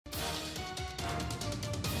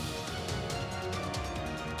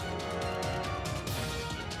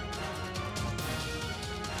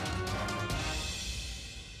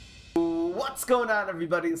What's going on,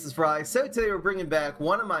 everybody? This is Fry. So today we're bringing back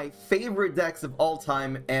one of my favorite decks of all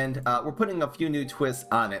time, and we're putting a few new twists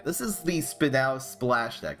on it. This is the Spudow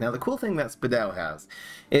Splash deck. Now, the cool thing that Spudow has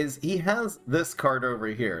is he has this card over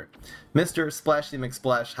here, Mr. Splashy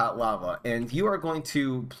McSplash Hot Lava, and you are going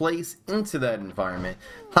to place into that environment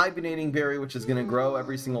Hibernating Berry, which is going to grow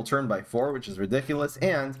every single turn by 4, which is ridiculous,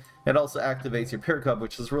 and it also activates your Pear Cub,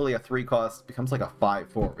 which is really a 3-cost, becomes like a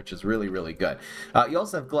 5-4, which is really, really good. You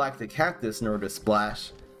also have Galactic Cactus in order to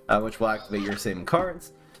splash, which will activate your same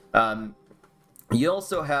cards. You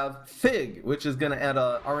also have Fig, which is going to add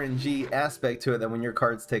a RNG aspect to it, that when your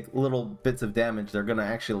cards take little bits of damage, they're going to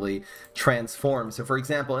actually transform. So for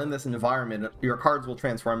example, in this environment, your cards will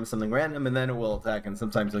transform into something random, and then it will attack, and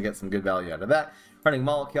sometimes you'll get some good value out of that. Running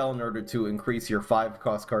Molecule in order to increase your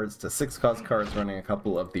 5-cost cards to 6-cost cards, running a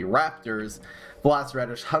couple of the Raptors,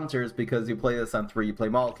 Velociraptor Hunters, because you play this on 3, you play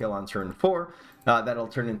Molecule on turn 4, that'll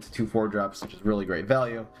turn into 2 4-drops, which is really great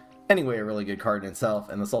value. Anyway, a really good card in itself,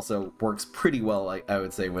 and this also works pretty well, I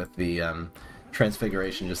would say, with the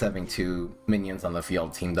Transfiguration, just having 2 minions on the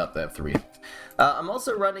field teamed up to have 3. I'm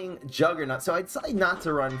also running Juggernaut, so I decided not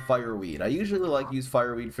to run Fireweed. I usually like to use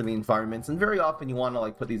Fireweed for the environments, and very often you want to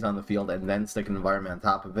like put these on the field and then stick an environment on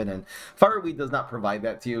top of it, and Fireweed does not provide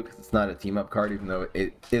that to you because it's not a team-up card, even though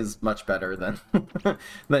it is much better than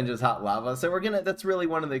than just Hot Lava. So that's really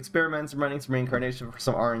one of the experiments. I'm running some Reincarnation for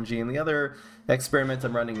some RNG, and the other experiment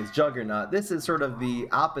I'm running is Juggernaut. This is sort of the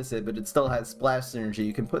opposite, but it still has splash synergy.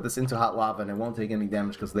 You can put this into Hot Lava and it won't take any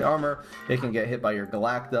damage because of the armor. It can get hit by your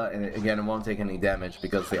Galacta, and it won't take any damage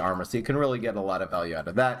because of the armor, so you can really get a lot of value out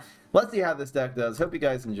of that. Let's see how this deck does. Hope you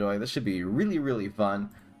guys enjoy. This should be really, really fun.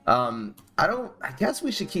 I guess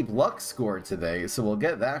we should keep luck score today, so we'll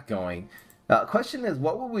get that going. Question is,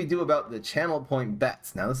 what will we do about the channel point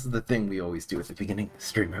bets? Now, this is the thing we always do at the beginning of the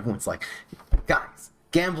stream. Everyone's like, guys,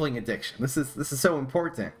 gambling addiction. This is so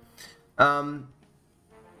important.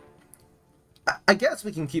 I guess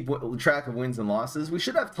we can keep track of wins and losses. We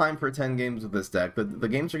should have time for 10 games with this deck, but the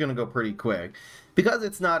games are going to go pretty quick. Because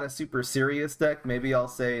it's not a super serious deck, maybe I'll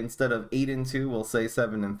say instead of 8-2, we'll say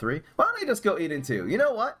 7-3. Why don't I just go 8-2? You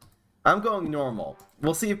know what? I'm going normal.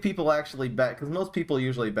 We'll see if people actually bet, because most people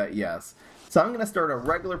usually bet yes. So I'm going to start a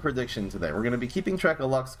regular prediction today. We're going to be keeping track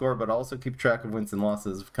of luck score, but also keep track of wins and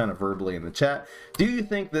losses kind of verbally in the chat. Do you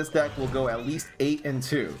think this deck will go at least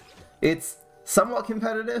 8-2? It's somewhat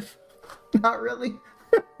competitive. Not really.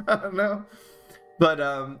 I don't know. But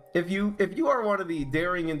if you are one of the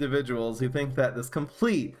daring individuals who think that this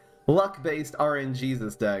complete luck-based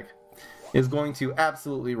RNGesus deck is going to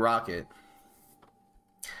absolutely rock it,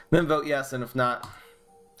 then vote yes, and if not,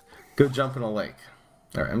 go jump in a lake.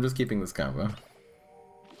 Alright, I'm just keeping this combo.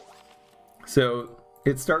 So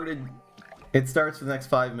it starts for the next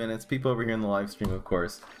 5 minutes. People over here in the live stream, of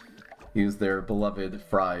course, use their beloved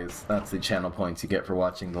fries. That's the channel points you get for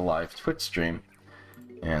watching the live Twitch stream.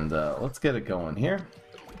 And let's get it going here.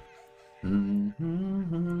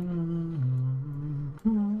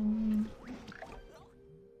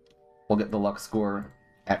 We'll get the luck score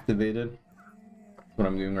activated. That's what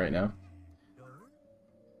I'm doing right now.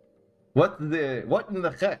 What in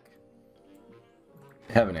the heck?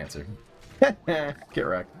 I have an answer. Get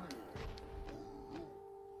wrecked.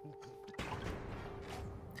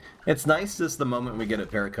 It's nice just the moment we get a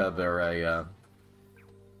Pear Cub or a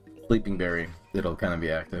Sleeping Berry, it'll kind of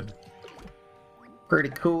be active. Pretty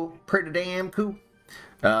cool. Pretty damn cool.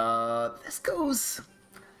 I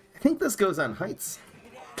think this goes on Heights.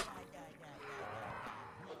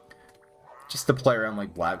 Just to play around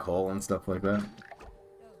like Black Hole and stuff like that.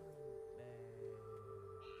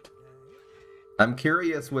 I'm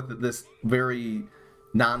curious with this very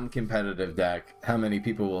non-competitive deck, how many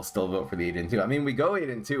people will still vote for the 8-2? I mean, we go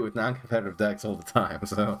 8-2 with non-competitive decks all the time,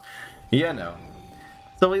 so yeah, no.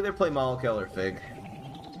 So we'll either play Molecule or Fig.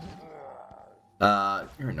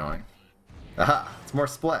 You're annoying. Aha, it's more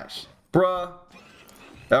splash. Bruh.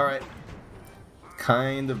 Alright.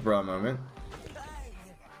 Kind of bruh moment.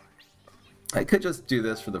 I could just do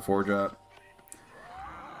this for the 4-drop.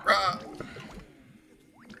 Bruh.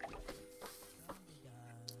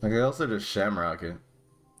 I could also just Shamrock it.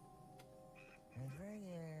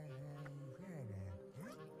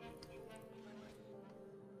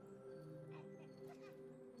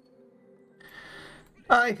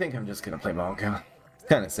 I think I'm just gonna play Molecule. It's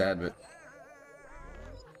kind of sad, but...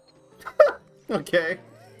 okay.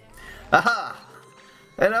 Aha!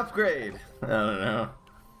 An upgrade! I don't know.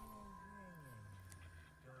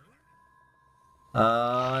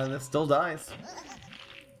 And it still dies.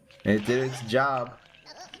 It did its job.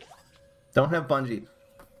 Don't have Bungie.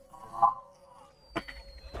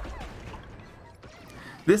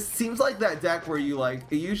 This seems like that deck where you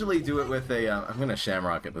usually do it with a. I'm gonna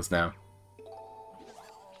Shamrock at this now.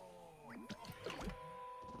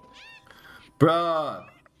 Bruh.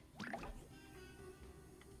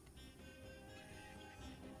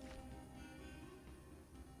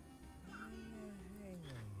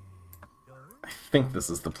 I think this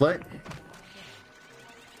is the play.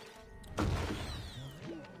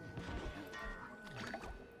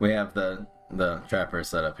 We have the trapper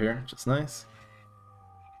set up here, which is nice.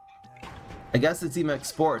 I guess it's EMX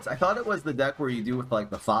Sports. I thought it was the deck where you do with like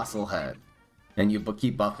the fossil head, and you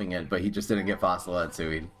keep buffing it, but he just didn't get fossil head,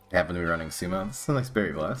 so he happened to be running sumo. This is a nice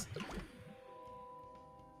berry blast.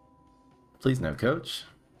 Please no coach.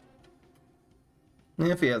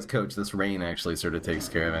 If he has coach, this rain actually sort of takes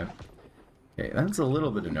care of it. Okay, that's a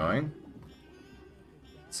little bit annoying.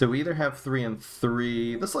 So we either have 3 and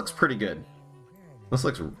 3. This looks pretty good. This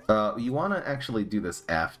looks... you want to actually do this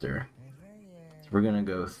after. So we're going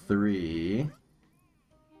to go 3.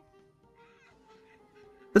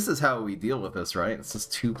 This is how we deal with this, right? This is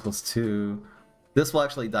 2 plus 2. This will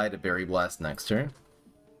actually die to Berry Blast next turn.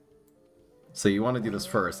 So you want to do this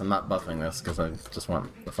first. I'm not buffing this because I just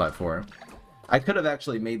want the 5-4. I could have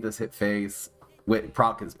actually made this hit face with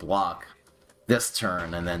proc his block this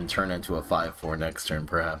turn and then turn into a 5-4 next turn,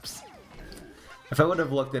 perhaps. If I would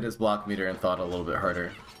have looked at his block meter and thought a little bit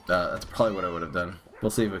harder, that's probably what I would have done.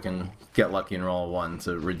 We'll see if we can get lucky and roll a 1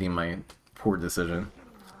 to redeem my poor decision.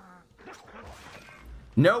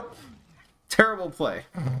 Nope! Terrible play.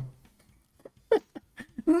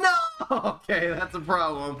 No! Okay, that's a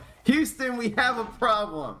problem. Houston, we have a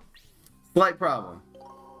problem. Slight problem.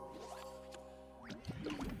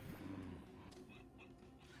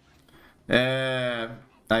 I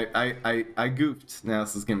goofed. Now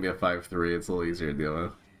this is gonna be a 5-3. It's a little easier to deal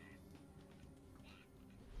with.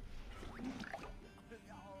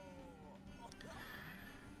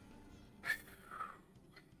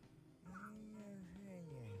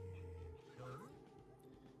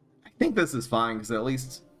 I think this is fine because it at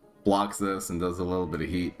least blocks this and does a little bit of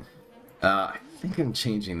heat. I think I'm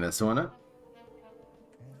changing this one up.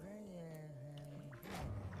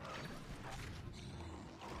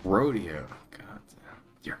 Rodeo. God,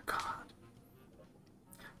 dear God.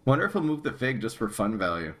 Wonder if he'll move the fig just for fun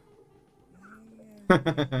value.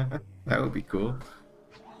 That would be cool.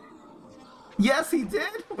 Yes, he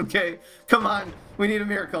did? Okay, come on. We need a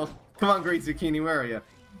miracle. Come on, Great Zucchini, where are you?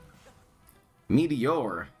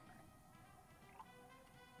 Meteor.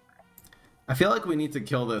 I feel like we need to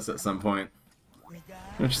kill this at some point.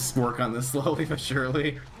 Let's just work on this slowly but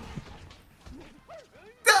surely.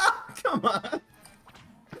 Ah, come on.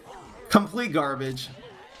 Complete garbage.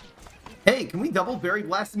 Hey, can we double Berry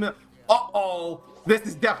Blast him? Uh-oh! This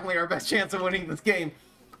is definitely our best chance of winning this game.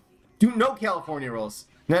 Do no California rolls.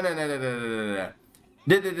 No.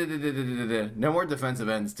 No more defensive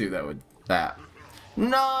ends too. That.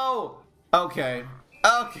 No. Okay.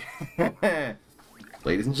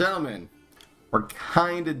 Ladies and gentlemen, we're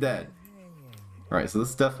kinda dead. All right, so this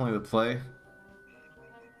is definitely the play.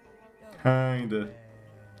 Kinda.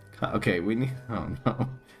 Okay, we need. Oh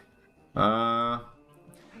no.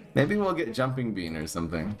 Maybe we'll get Jumping Bean or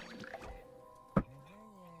something.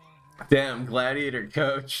 Damn, Gladiator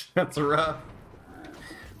coach. That's rough.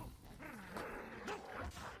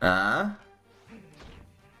 Huh?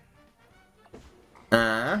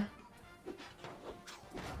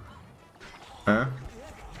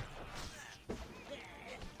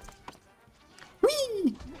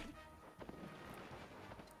 Whee!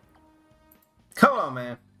 Come on,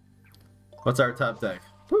 man. What's our top deck?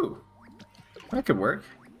 Woo! That could work.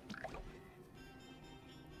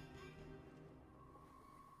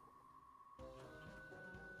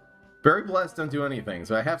 Berry Blast don't do anything,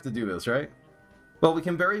 so I have to do this, right? Well, we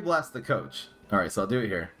can Berry Blast the coach. Alright, so I'll do it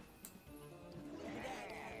here.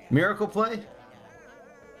 Miracle play?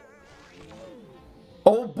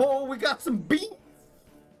 Oh, boy, we got some beans!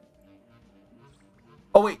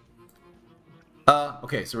 Oh, wait.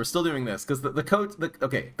 Okay, so we're still doing this, because the coach...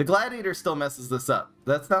 Okay, the Gladiator still messes this up.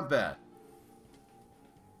 That's not bad.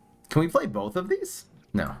 Can we play both of these?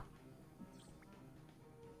 No.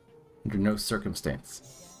 Under no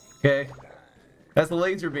circumstance. Okay. That's the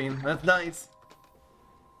laser beam. That's nice.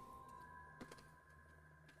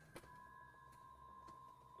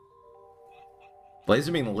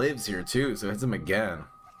 Laser beam lives here too, so it hits him again.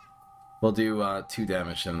 We'll do 2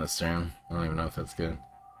 damage to him this turn. I don't even know if that's good.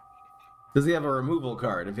 Does he have a removal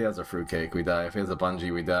card? If he has a fruitcake, we die. If he has a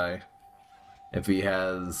bungee, we die. If he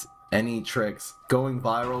has any tricks going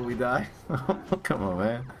viral, we die. Come on,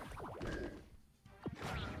 man.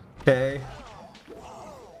 Okay.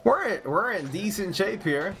 We're in decent shape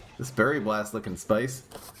here. This berry blast looking spice.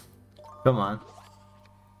 Come on.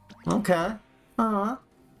 Okay. Oh.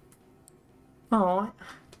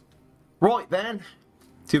 Right then.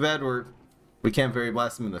 Too bad we can't berry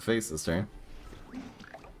blast him in the face this turn.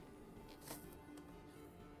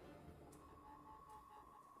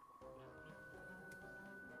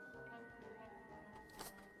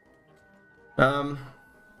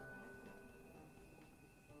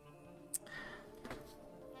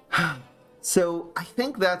 So I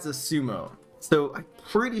think that's a sumo. So I'm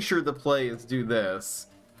pretty sure the play is do this,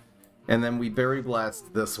 and then we berry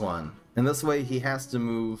blast this one. And this way he has to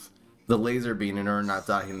move the laser beam in order to not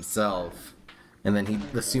die himself. And then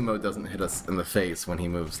the sumo doesn't hit us in the face when he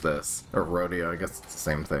moves this. Or rodeo, I guess it's the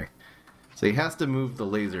same thing. So he has to move the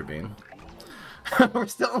laser beam. We're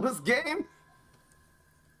still in this game?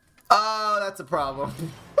 Oh, that's a problem.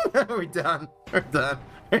 We're done. We're done.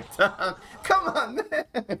 We're done. Come on, man.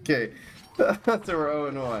 Okay. That's a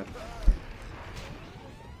 0-1.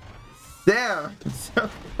 Damn. So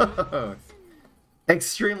close.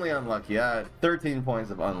 Extremely unlucky. 13 points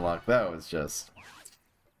of unluck. That was just...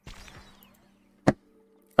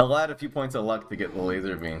 I'll add a few points of luck to get the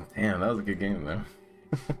laser beam. Damn, that was a good game, though.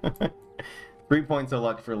 3 points of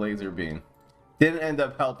luck for laser beam. Didn't end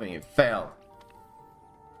up helping. It failed.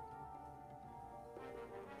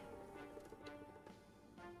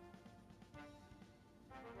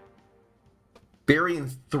 Burying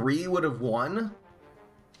 3 would have won?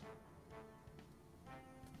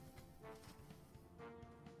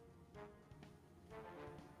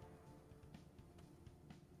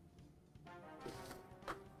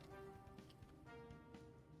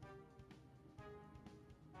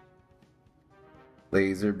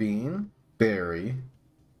 Laser beam, berry,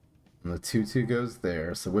 and the 2/2 goes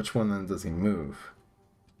there. So which one then does he move?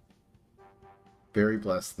 Berry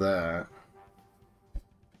bless that.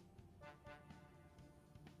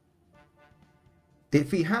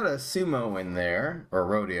 If he had a sumo in there, or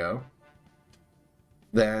rodeo,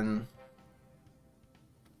 then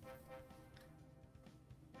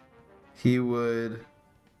he would...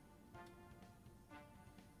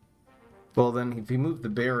 Well, then if he moved the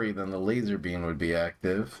berry, then the laser beam would be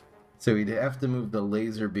active. So he'd have to move the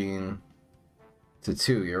laser beam to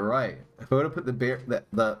 2. You're right. If I would have put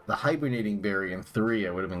the hibernating berry in 3,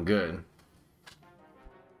 it would have been good.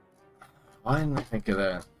 Why didn't I think of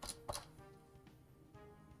that?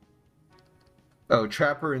 Oh,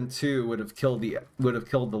 Trapper in 2 would have killed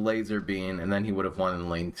the laser beam, and then he would have won in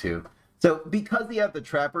lane 2. So because he had the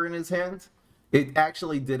Trapper in his hand, it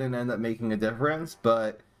actually didn't end up making a difference,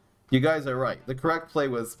 but you guys are right. The correct play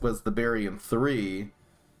was the berry in 3,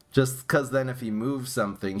 just because then if he moved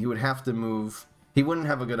something, he would have to move... He wouldn't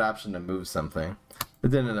have a good option to move something. It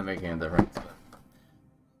didn't end up making a difference.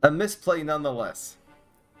 A misplay nonetheless.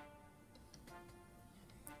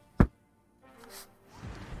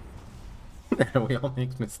 We all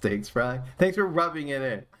make mistakes, Fry. Thanks for rubbing it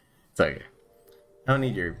in. It's okay. I don't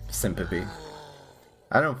need your sympathy.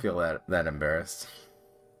 I don't feel that embarrassed.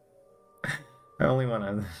 I only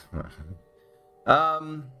want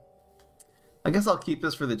to... I guess I'll keep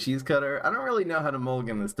this for the cheese cutter. I don't really know how to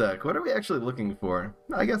mulligan this deck. What are we actually looking for?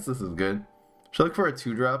 I guess this is good. Should I look for a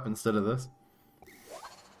 2-drop instead of this?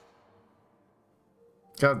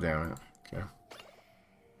 God damn it. Okay.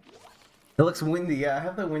 It looks windy. Yeah, I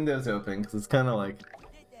have the windows open because it's kind of like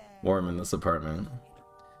warm in this apartment.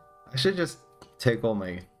 I should just take all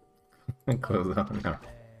my clothes off. No.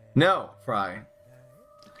 No, Fry.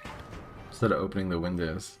 Instead of opening the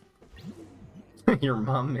windows. Your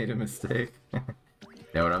mom made a mistake.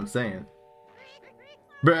 Know what I'm saying?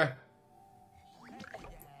 Bruh.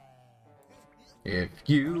 If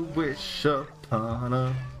you wish upon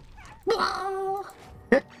a...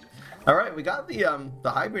 Alright, we got the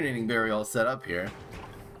hibernating berry all set up here.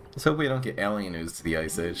 Let's hope we don't get alien news to the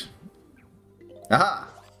Ice Age. Aha!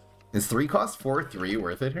 Is 3 cost 4/3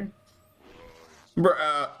 worth it here?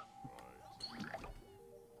 Bruh.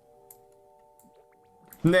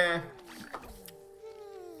 Nah.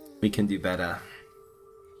 We can do better.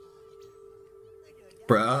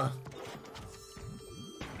 Bruh.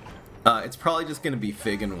 It's probably just gonna be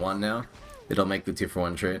Fig in 1 now. It'll make the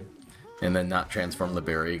 2-for-1 trade. And then not transform the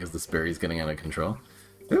berry because this berry's getting out of control.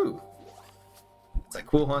 Ooh. It's a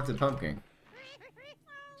cool haunted pumpkin.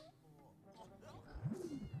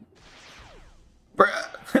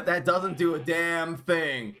 Bruh. That doesn't do a damn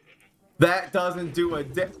thing. That doesn't do a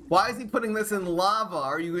Why is he putting this in lava?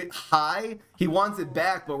 Are you high? He wants it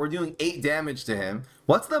back, but we're doing 8 damage to him.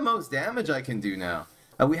 What's the most damage I can do now?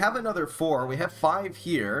 We have another 4. We have 5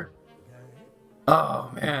 here.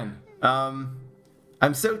 Oh, man.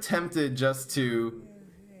 I'm so tempted just to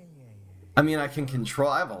I mean, I can control...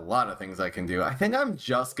 I have a lot of things I can do. I think I'm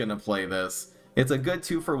just gonna play this. It's a good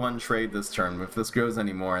 2-for-1 trade this turn, if this grows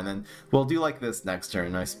anymore, and then we'll do like this next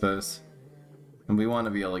turn, I suppose. And we want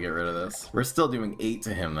to be able to get rid of this. We're still doing 8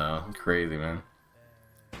 to him, though. Crazy, man.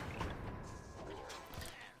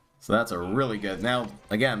 So that's a really good... Now,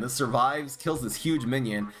 again, this survives, kills this huge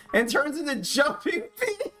minion, and turns into Jumping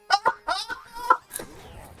Bean!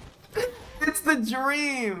 It's the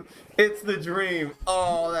dream! It's the dream!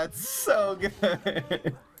 Oh, that's so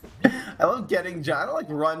good! I love getting... I don't like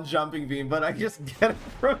run Jumping Bean, but I just get it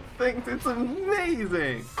from things. It's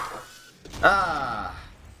amazing! Ah!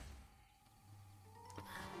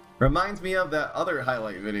 Reminds me of that other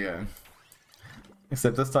highlight video.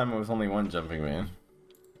 Except this time it was only one Jumping Bean.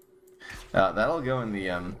 That'll go in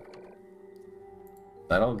the,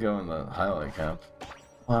 That'll go in the highlight cap.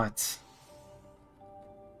 What?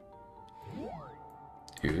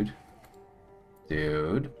 Dude.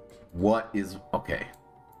 Dude. What is... Okay.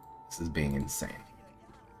 This is being insane.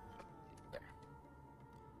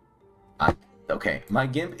 There. Okay, my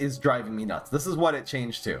GIMP is driving me nuts. This is what it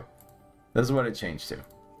changed to. This is what it changed to.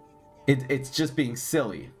 It's just being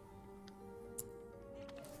silly.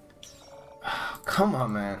 Oh, come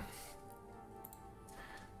on, man.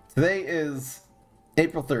 Today is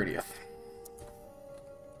April 30th.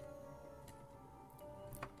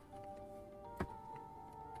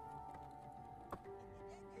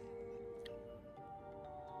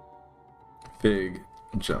 Fig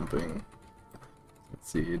jumping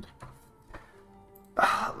seed.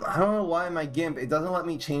 I don't know why my GIMP, it doesn't let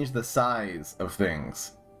me change the size of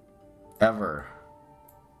things. Ever.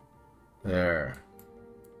 There.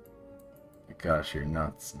 Gosh, you're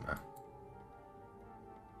nuts, man.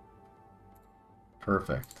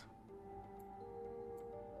 Perfect.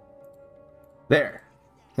 There.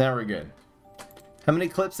 Now we're good. How many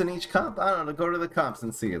clips in each comp? I don't know. Go to the comps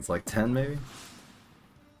and see. It's like 10 maybe?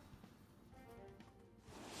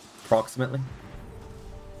 Approximately.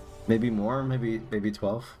 Maybe more, maybe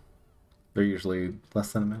 12. They're usually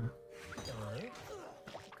less than a minute.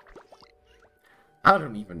 I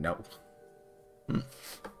don't even know.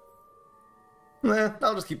 Nah,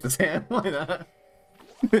 I'll just keep this hand. Why not?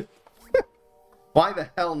 Why the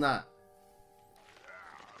hell not?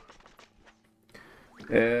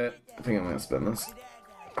 I think I'm gonna spend this.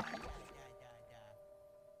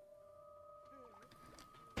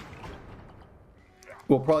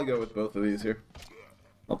 We'll probably go with both of these here.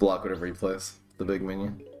 I'll block whatever he plays. The big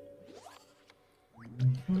minion.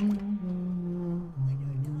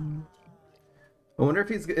 I wonder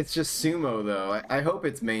if it's just Sumo though. I hope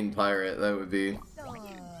it's main pirate. That would be...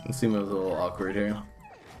 Sumo's a little awkward here.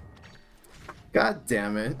 God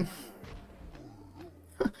damn it.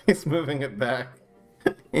 He's moving it back.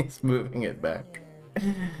 He's moving it back.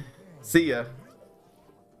 See ya.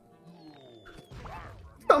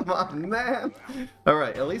 Come on, man.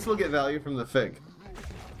 Alright, at least we'll get value from the Fig.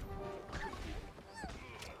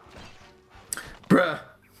 Bruh.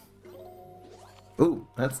 Ooh,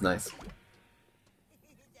 that's nice.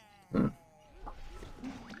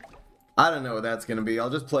 I don't know what that's gonna be. I'll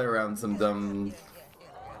just play around some dumb...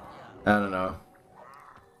 I don't know.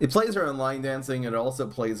 It plays around line dancing, and it also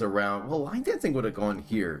plays around... Well, line dancing would have gone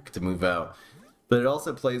here to move out. But it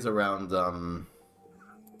also plays around,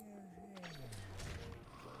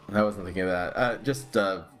 I wasn't thinking of that. Just,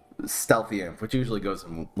 Stealthy Imp, which usually goes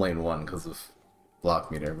in lane 1 because of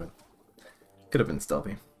block meter, but... Could have been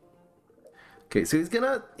Stealthy. Okay, so he's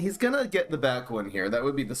gonna get the back one here. That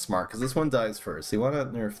would be the smart, because this one dies first. So you want to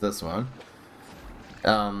nerf this one.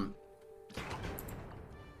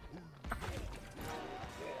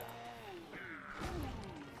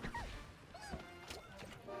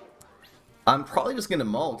 I'm probably just gonna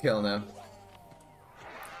maul kill now.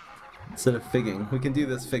 Instead of figging. We can do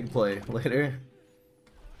this fig play later.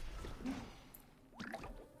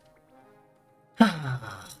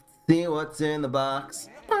 See what's in the box.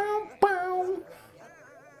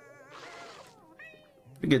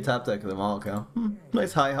 We get top deck of the maul kill.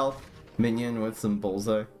 Nice high health minion with some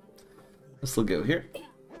bullseye. This will go here.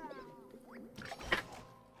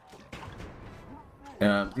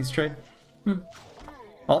 These trade.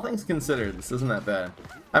 All things considered, this isn't that bad.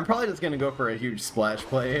 I'm probably just gonna go for a huge splash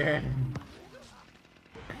play here.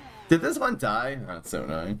 Did this one die? Oh, that's so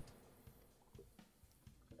annoying.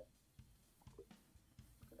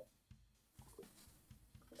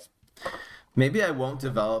 Maybe I won't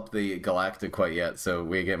develop the Galactic quite yet, so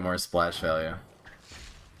we get more splash value.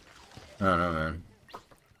 I don't know, man.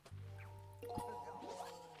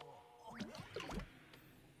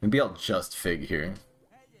 Maybe I'll just fig here.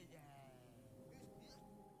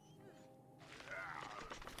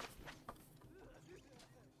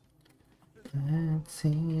 Let's see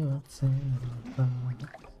what's in the box.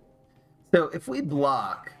 So if we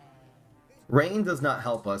block, rain does not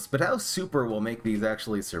help us, but how super will make these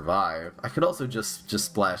actually survive? I could also just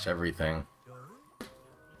splash everything.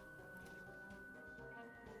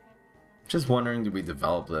 Just wondering, do we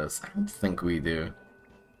develop this? I don't think we do.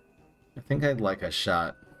 I think I'd like a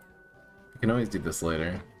shot. We can always do this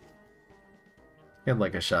later. I'd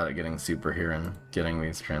like a shot at getting super here and getting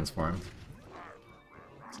these transformed.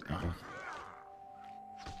 Oh.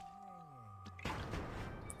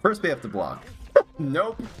 First we have to block.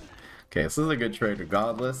 Nope. Okay, so this is a good trade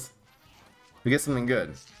regardless. We get something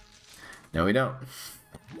good. No, we don't.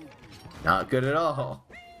 Not good at all.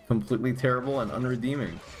 Completely terrible and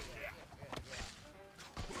unredeeming.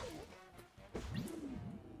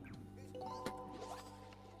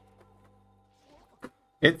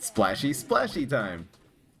 It's splashy splashy time.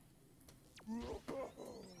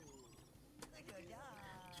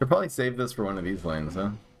 Should probably save this for one of these lanes, huh?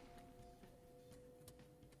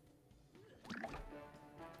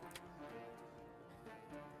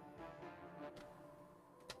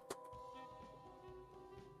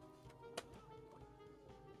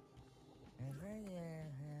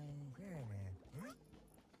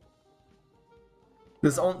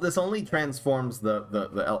 This only transforms the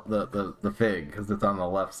fig because it's on the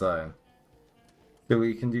left side. So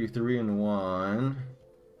we can do 3 and 1.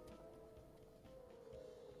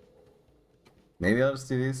 Maybe I'll just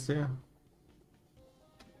do these two.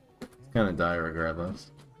 It's gonna die regardless.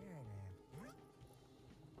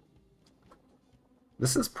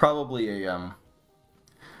 This is probably a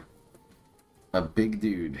big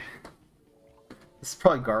dude. This is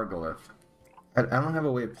probably Gargolith. I don't have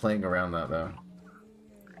a way of playing around that though.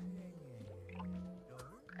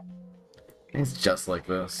 It's just like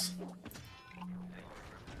this.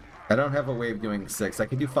 I don't have a way of doing 6. I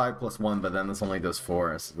could do 5 plus 1, but then this only does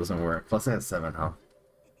 4, so it doesn't work. Plus it has 7 health.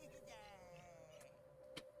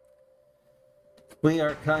 We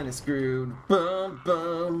are kind of screwed. Boom,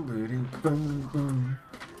 boom, boom, boom, boom.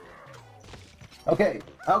 Okay,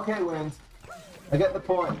 okay, Wind. I get the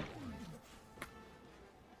point.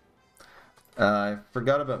 I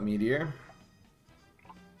forgot about Meteor.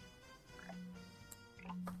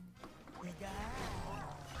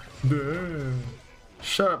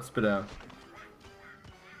 Shut up, Spudow.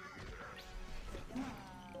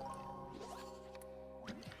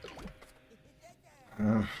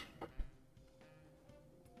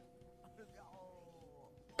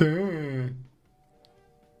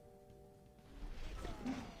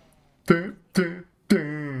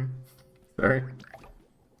 Sorry.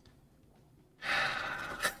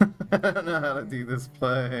 I don't know how to do this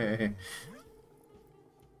play.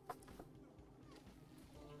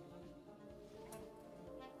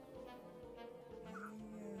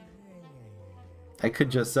 I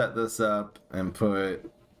could just set this up and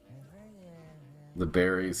put the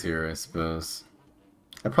berries here, I suppose.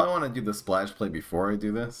 I probably want to do the splash play before I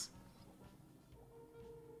do this.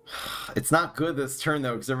 It's not good this turn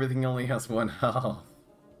though, because everything only has 1 health.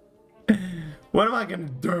 What am I gonna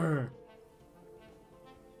do?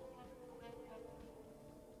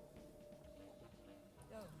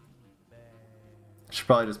 Should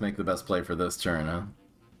probably just make the best play for this turn, huh?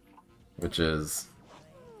 Which is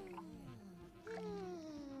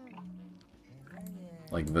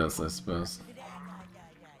like this, I suppose.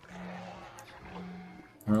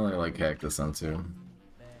 I really like Cactus on too.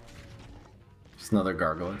 Just another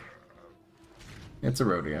Gargoyle. It's a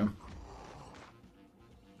rodeo.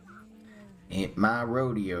 Ain't my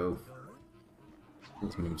rodeo.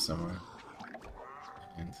 Let's move somewhere.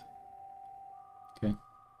 And okay.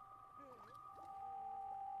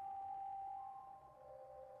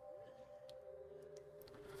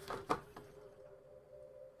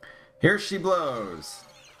 Here she blows.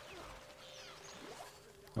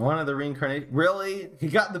 I wanted the reincarnation. Really? He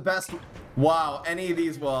got the best. Wow, any of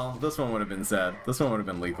these. Well, this one would have been sad. This one would have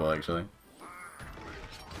been lethal, actually.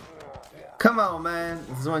 Come on, man.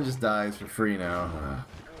 This one just dies for free now.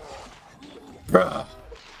 Bruh.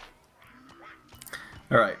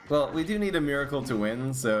 Alright, well, we do need a miracle to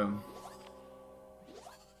win, so.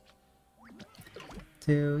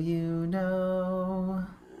 Do you know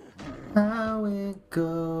how it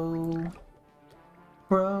goes?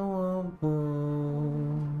 Bro,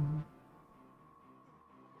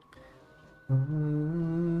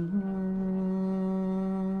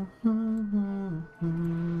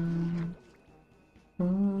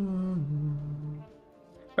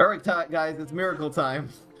 Alright, guys, it's miracle time.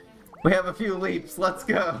 We have a few leaps, let's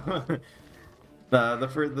go!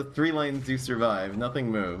 The 3 lanes do survive,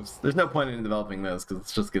 nothing moves. There's no point in developing this, because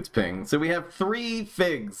it just gets pinged. So we have 3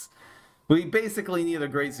 figs. We basically need a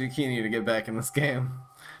great zucchini to get back in this game.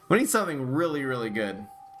 We need something really, really good.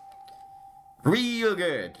 Real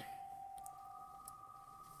good.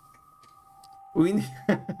 We need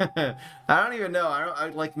I don't even know.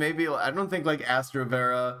 I don't think like Astro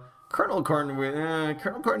Vera, Kernel Corn.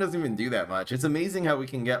 Kernel Corn doesn't even do that much. It's amazing how we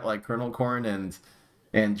can get like Kernel Corn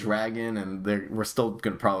and Dragon, and we're still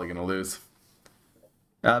probably gonna lose.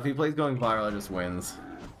 If he plays going viral, it just wins.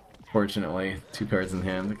 Fortunately, 2 cards in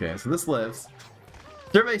hand. Okay, so this lives.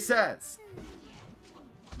 Survey says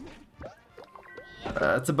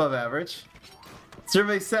that's above average.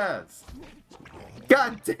 Survey says,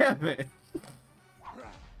 God damn it!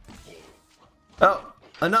 Oh,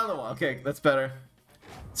 another one. Okay, that's better.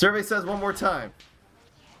 Survey says one more time.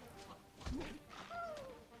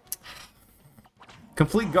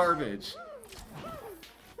 Complete garbage.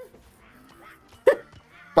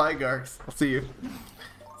 Bye, Garks. I'll see you.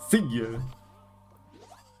 See ya.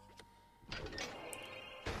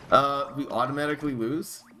 We automatically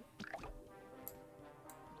lose?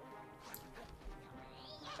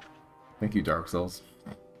 Thank you, Dark Souls.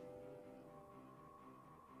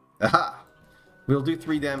 Aha! We'll do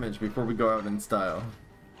 3 damage before we go out in style.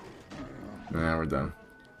 Nah, we're done.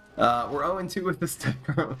 We're 0-2 with this deck,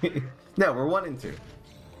 aren't we? No, we're 1-2.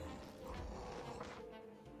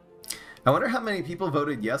 I wonder how many people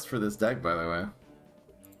voted yes for this deck, by the way.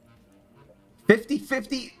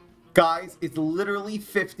 50-50? Guys, it's literally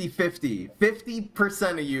 50-50.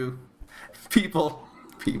 50% of you people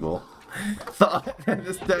thought that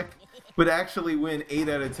this deck would actually win 8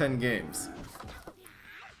 out of 10 games.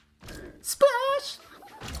 Splash!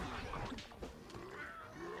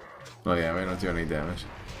 Oh yeah, we don't do any damage.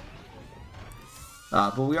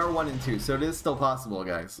 But we are 1-2, so it is still possible,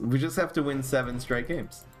 guys. We just have to win 7 straight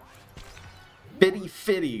games.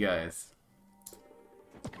 Fitty, guys.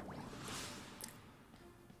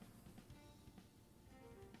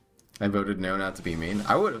 I voted no, not to be mean.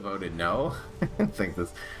 I would have voted no. I didn't think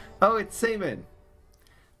this. Oh, it's Saban.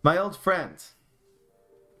 My old friend.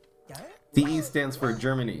 The E stands for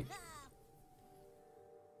Germany.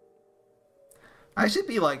 I should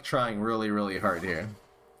be like trying really, really hard here.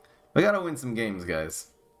 We gotta win some games, guys.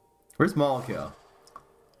 Where's Molkill?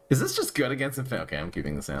 Is this just good against him? Okay, I'm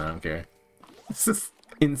keeping this in. I don't care. This is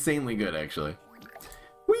insanely good, actually.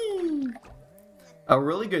 Whee! A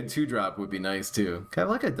really good 2-drop would be nice, too. Can I have,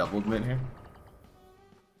 like, a doubled mint here?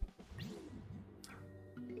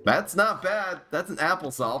 That's not bad. That's an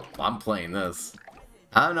applesauce. I'm playing this.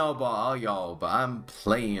 I don't know about all y'all, but I'm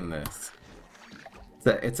playing this.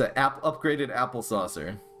 It's a upgraded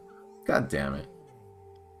applesaucer. God damn it.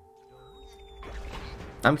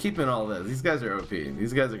 I'm keeping all this. These guys are OP.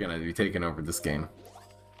 These guys are gonna be taking over this game.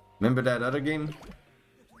 Remember that other game?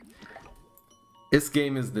 This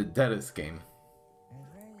game is the deadest game.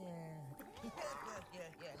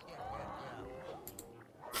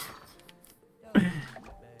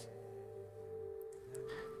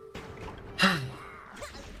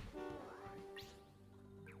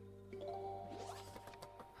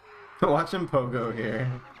 Watch him pogo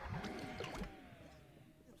here.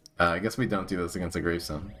 I guess we don't do this against a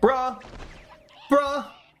gravestone. Bruh! Bruh!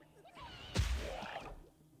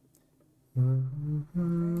 I'm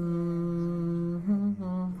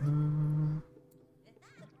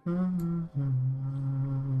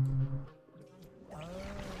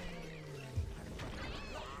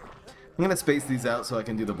gonna space these out so I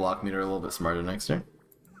can do the block meter a little bit smarter next turn.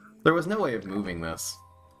 There was no way of moving this.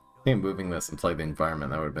 I think moving this and play the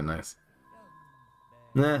environment, that would have been nice.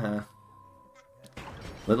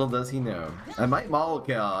 Little does he know. I might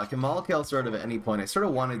Molokale. I can Molokale sort of at any point. I sort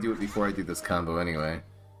of want to do it before I do this combo anyway.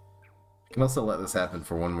 I can also let this happen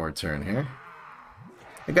for one more turn here.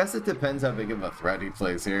 I guess it depends how big of a threat he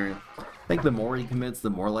plays here. I think the more he commits,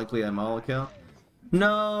 the more likely I Molokale.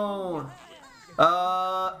 No!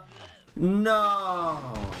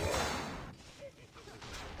 No!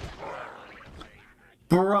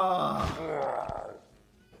 Bruh!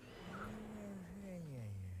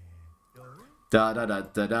 Da da da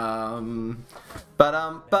da dum, ba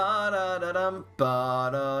dum ba da da dum ba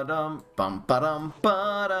da dum bum ba dum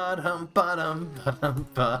ba da dum ba dum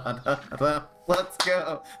ba da dum. Let's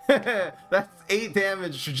go. That's 8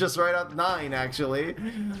 damage just right up 9, actually.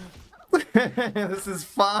 This is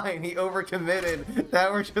fine. He overcommitted.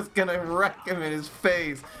 Now we're just gonna wreck him in his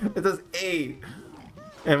face. It does 8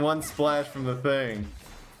 and 1 splash from the thing.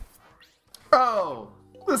 Oh,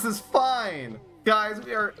 this is fine. Guys,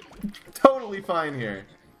 we are totally fine here.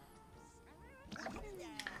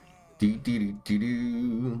 Dee dee dee dee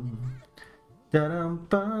doo. Da dum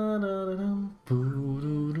ba da da dum boo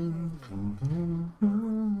doo doo.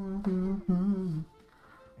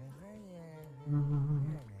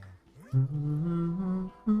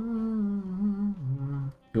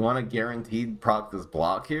 want to guaranteed proc this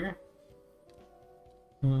block here?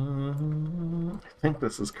 I think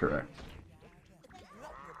this is correct.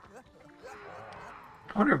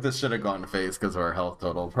 I wonder if this should have gone face because of our health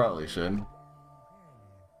total. Probably should.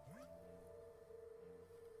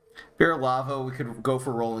 Bear lava, we could go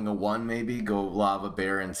for rolling a 1 maybe. Go lava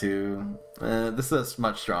bear and 2. This is a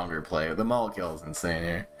much stronger play. The molecule is insane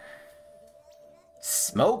here.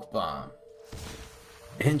 Smoke bomb.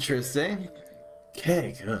 Interesting.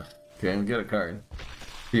 Okay, good. Okay, we get a card.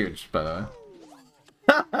 Huge, by the way.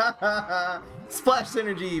 Splash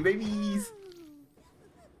synergy, babies!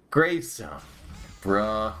 Gravestone.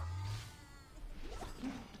 Bruh.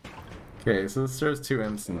 Okay, so this throws 2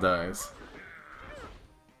 imps and dies.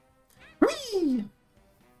 Whee!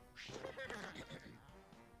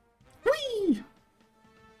 Whee!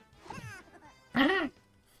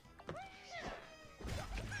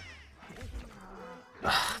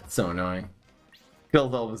 Ah, it's so annoying.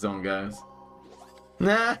 Killed all of his own guys.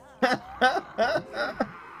 Nah.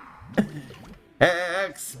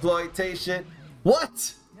 Exploitation.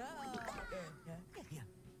 What?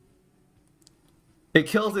 It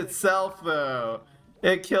kills itself though.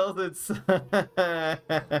 It kills itself.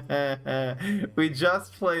 We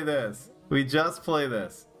just play this. We just play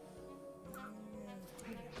this.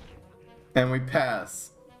 And we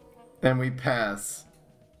pass. And we pass.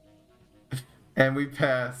 And we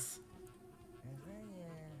pass.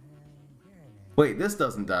 Wait, this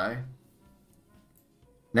doesn't die.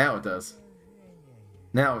 Now it does.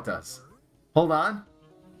 Now it does. Hold on.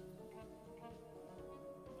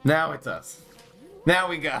 Now it does. Now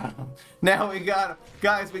we got him. Now we got him.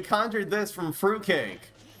 Guys, we conjured this from fruitcake.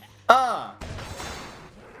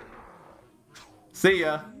 See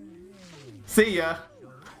ya. See ya.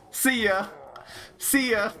 See ya.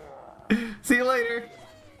 See ya. See you later.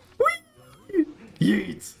 Whee!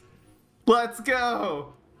 Yeet. Let's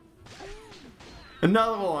go.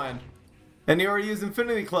 Another one. And he already used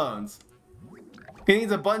infinity clones. He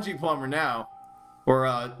needs a bungee plumber now. Or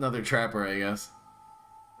another trapper, I guess.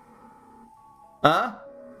 Huh?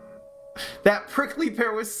 That prickly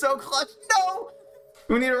pear was so clutch. No!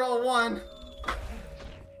 We need to roll 1.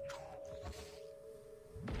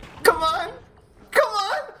 Come on! Come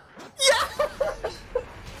on! Yeah!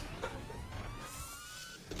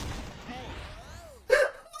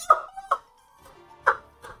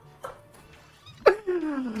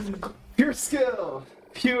 Pure skill!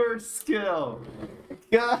 Pure skill!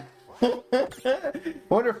 God!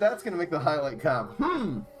 Wonder if that's gonna make the highlight comp.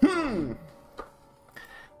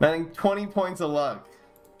 Adding 20 points of luck.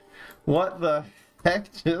 What the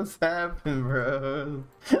heck just happened, bro?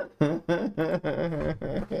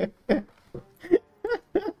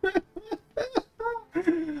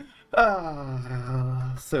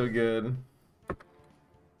 Ah, so good.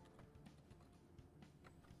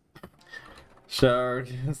 Shark,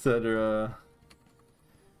 etc.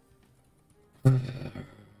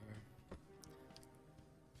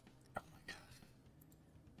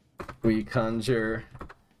 We conjure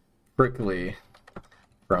prickly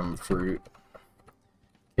from fruit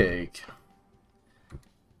cake.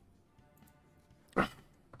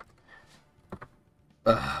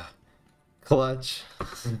 Clutch.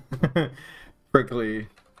 Prickly.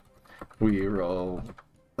 We roll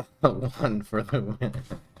a 1 for the win.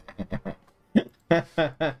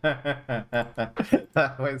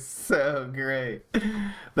 That was so great.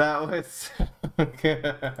 That was so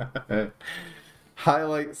good.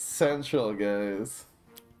 Highlight Central, guys.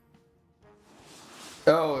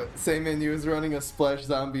 Oh, same menu is running a Splash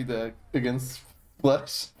Zombie deck against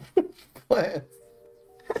Splash Plants.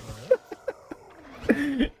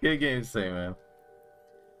 Good game, say, man.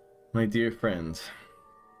 My dear friend.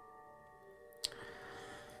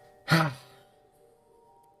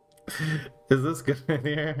 Is this good in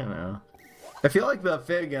here? I don't know. I feel like the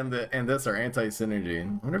Fig and this are anti-synergy. I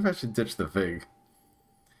wonder if I should ditch the Fig.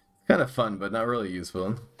 Kind of fun, but not really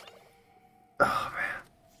useful. Oh, man.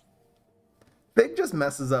 Fig just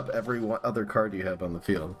messes up every other card you have on the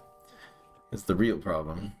field. It's the real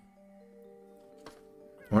problem.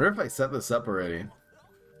 I wonder if I set this up already.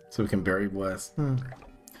 So we can Berry Blast.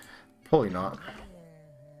 Probably not.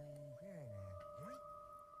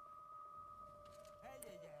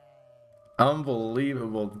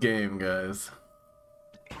 Unbelievable game, guys.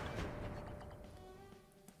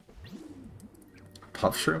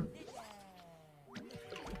 Puff Shroom?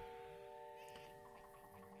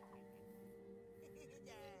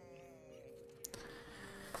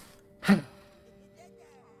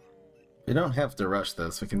 We don't have to rush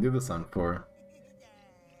this. We can do this on 4.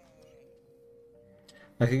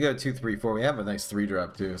 I could go 2, 3, 4. We have a nice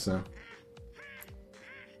 3-drop too, so.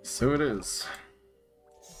 So it is.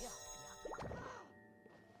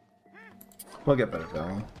 We'll get better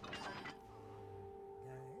value.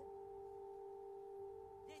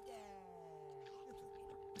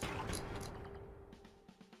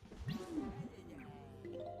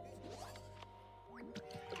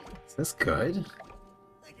 Is this good?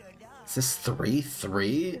 Is this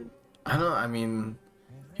 3-3? I don't know, I mean...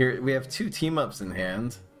 Here, we have 2 team-ups in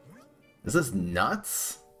hand. Is this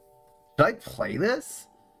nuts? Should I play this?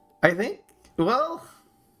 I think... Well...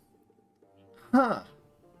 Huh.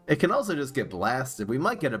 It can also just get blasted. We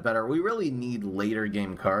might get a better... We really need later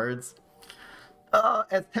game cards.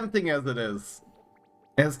 As tempting as it is.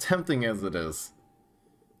 As tempting as it is.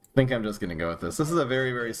 I think I'm just gonna go with this. This is a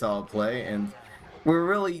very, very solid play, and... We're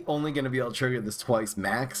really only going to be able to trigger this twice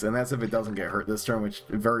max, and that's if it doesn't get hurt this turn, which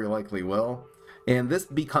it very likely will. And this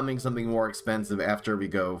becoming something more expensive after we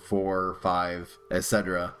go 4, 5,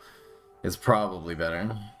 etc. is probably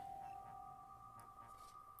better.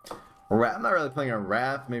 I'm not really playing a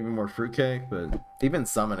Wrath, maybe more Fruitcake, but even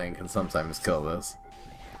summoning can sometimes kill this.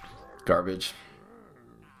 Garbage.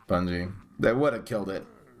 Bungie. That would have killed it.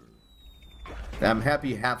 I'm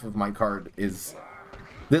happy half of my card is...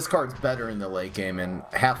 This card's better in the late game, and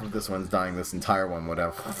half of this one's dying. This entire one would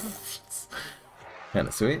have. Kind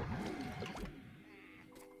of sweet.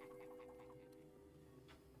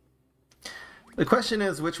 The question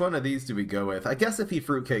is, which one of these do we go with? I guess if he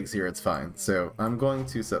fruitcakes here, it's fine. So I'm going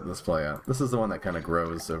to set this play out. This is the one that kind of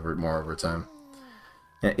grows more over time.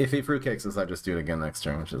 Yeah, if he fruitcakes this, I just do it again next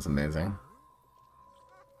turn, which is amazing.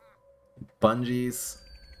 Bungees.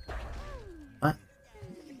 What?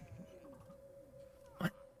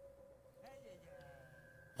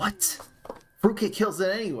 What? Fruitcake kills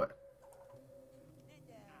it anyway.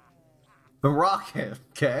 The rocket,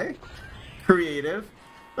 okay. Creative.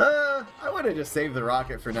 I would have just saved the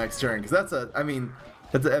rocket for next turn, because that's a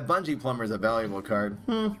Bungee Plumber is a valuable card.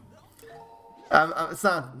 It's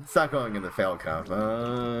not going in the fail comp.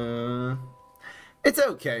 It's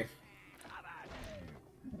okay.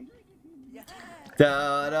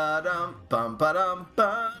 Da da dum bum ba dum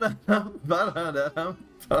ba dum ba da dum.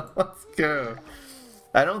 Let's go.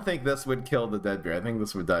 I don't think this would kill the Deadbeard. I think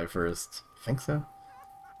this would die first. I think so.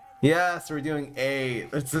 Yes, we're doing 8.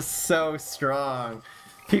 It's just so strong.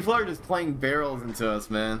 People are just playing barrels into us,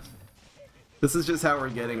 man. This is just how we're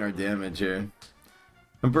getting our damage here.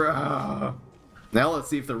 Bro. Now let's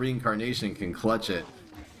see if the reincarnation can clutch it.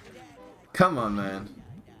 Come on, man.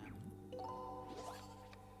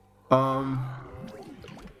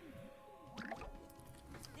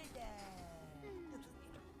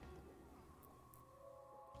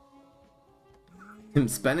 Him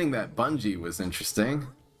spending that bungee was interesting.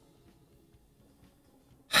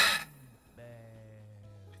 I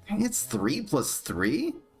think it's 3 plus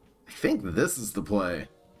 3? I think this is the play.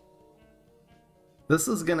 This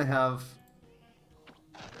is gonna have...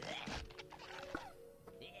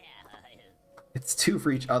 It's 2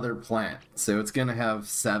 for each other plant, so it's gonna have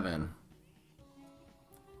 7.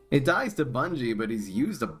 It dies to bungee, but he's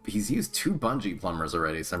used 2 bungee plumbers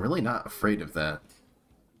already, so I'm really not afraid of that.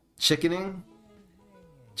 Chickening?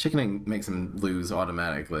 Chickening makes him lose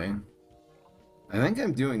automatically. I think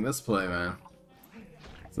I'm doing this play, man.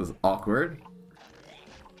 This is awkward.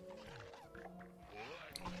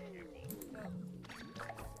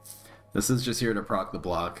 This is just here to proc the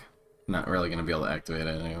block. Not really going to be able to activate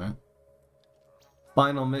it anyway.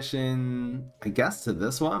 Final mission, I guess to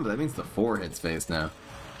this one, but that means the 4 hits face now.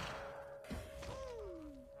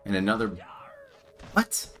 And another...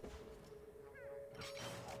 What?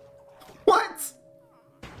 What?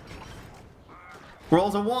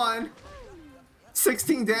 Rolls a 1.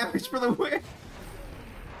 16 damage for the win.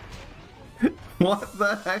 What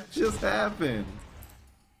the heck just happened?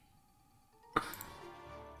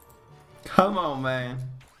 Come on, man.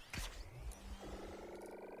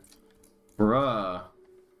 Bruh.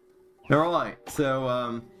 Alright,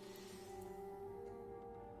 so,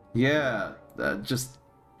 yeah, just,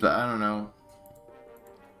 I don't know.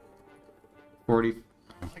 40,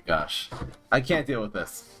 oh my gosh. I can't deal with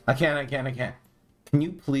this. I can't. Can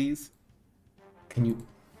you please? Can you?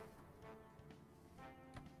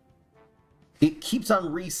 It keeps on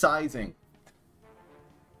resizing.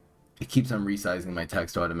 It keeps on resizing my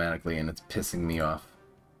text automatically, and it's pissing me off.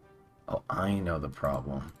 Oh, I know the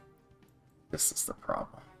problem. This is the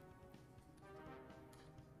problem.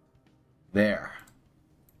 There.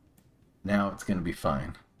 Now it's gonna be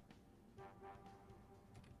fine.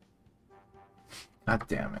 God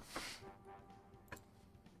damn it.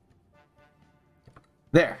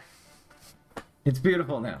 There. It's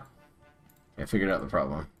beautiful now. I figured out the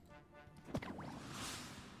problem.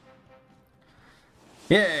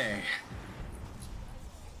 Yay!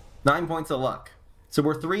 9 points of luck. So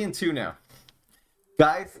we're 3 and 2 now.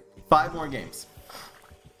 Guys, 5 more games.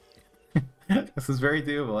 This is very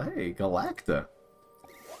doable. Hey, Galacta.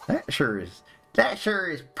 That sure is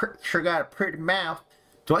sure got a pretty mouth.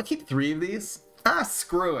 Do I keep 3 of these? Ah,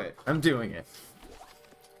 screw it. I'm doing it.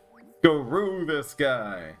 Go roo this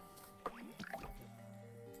guy.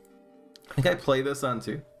 I think I play this on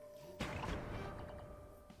 2.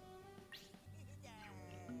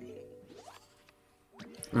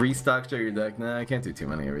 Restock show your deck. Nah, I can't do too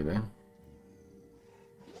many every day.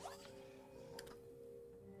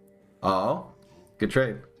 Oh, good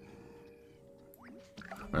trade.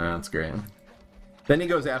 That's great. Then he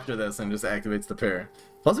goes after this and just activates the pair.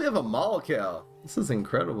 Plus we have a Molcal. This is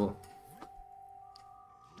incredible.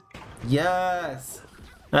 Yes!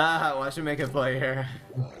 Ah, watch him make a play here.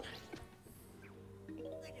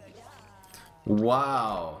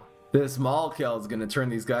 Wow. This Molcal is gonna turn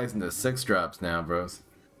these guys into 6-drops now, bros.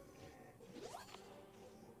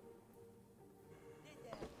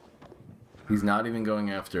 He's not even going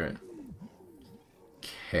after it.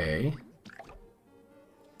 Okay.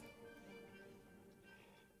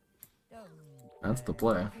 That's the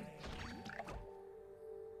play.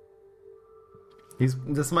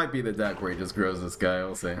 This might be the deck where he just grows this guy,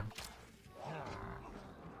 we'll see.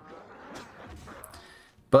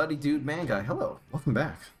 Buddy dude man guy, hello. Welcome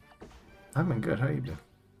back. I've been good, how you been?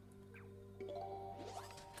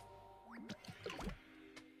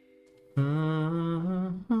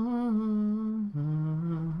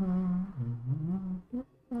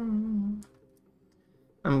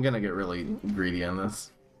 I'm gonna get really greedy on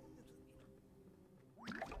this.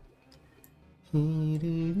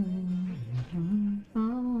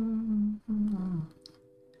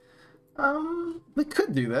 We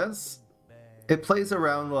could do this. It plays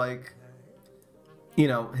around like, you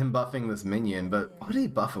know, him buffing this minion, but what did he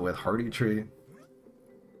buff it with? Hardy Tree?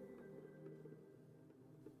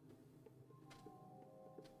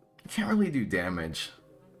 Can't really do damage.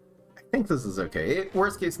 I think this is okay.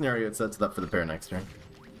 Worst case scenario, it sets it up for the pair next turn.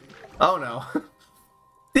 Oh no.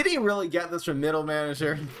 Did he really get this from Middle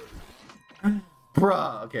Manager?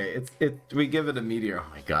 Bruh, okay, we give it a meteor. Oh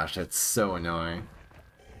my gosh, that's so annoying.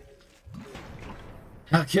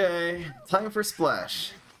 Okay, time for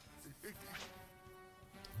splash.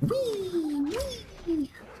 Whee!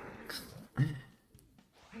 Whee!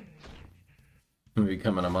 I'm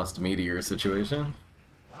becoming a must meteor situation.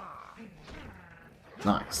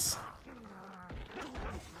 Nice.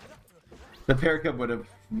 The pair cup would have,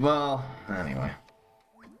 well, anyway.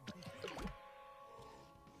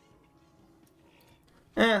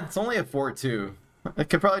 It's only a 4-2. I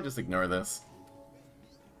could probably just ignore this.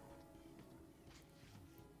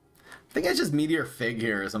 I think I just Meteor Fig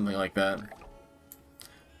here or something like that.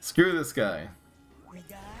 Screw this guy.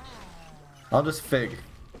 I'll just Fig.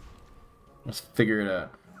 Just figure it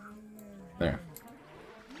out. There.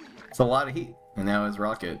 It's a lot of heat. And now his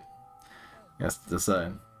rocket has to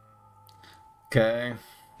decide. Okay.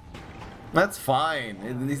 That's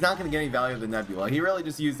fine. He's not going to get any value of the Nebula. He really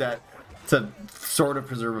just used that to sort of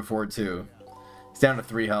preserve a 4-2. He's down to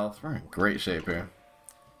 3 health. We're in great shape here.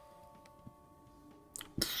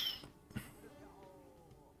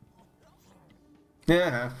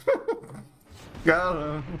 Yeah. Got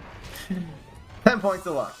him. 10 points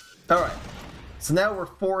of luck. Alright. So now we're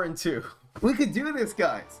 4-2. We could do this,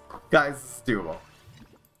 guys. Guys, it's doable.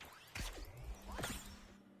 What?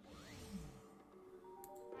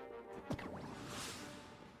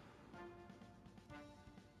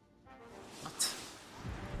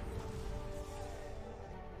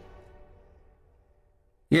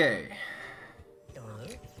 Yay.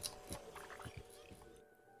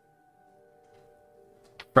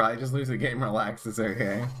 Probably just lose the game, relax, it's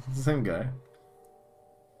okay. It's the same guy.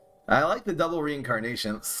 I like the double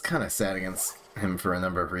reincarnation. It's kind of sad against him for a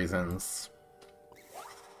number of reasons.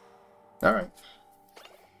 Alright.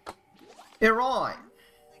 Yeah, right.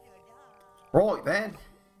 Right, then.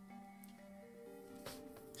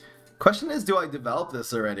 Question is, do I develop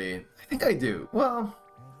this already? I think I do. Well,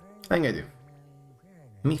 I think I do.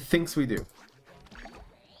 Methinks we do.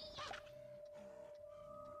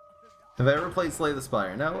 Have I ever played Slay the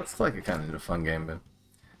Spire? No, looks like it kind of did a fun game, but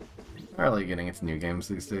I'm really getting into new games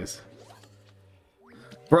these days.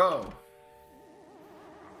 Bro!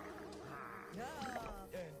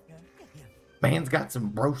 Man's got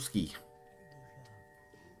some broski.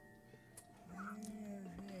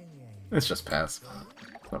 It's just pass.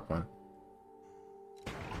 It's not fun.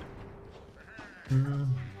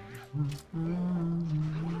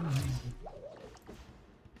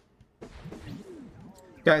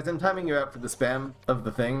 Guys, I'm timing you out for the spam of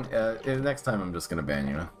the thing. Next time I'm just gonna ban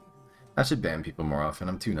you. I should ban people more often.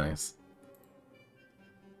 I'm too nice.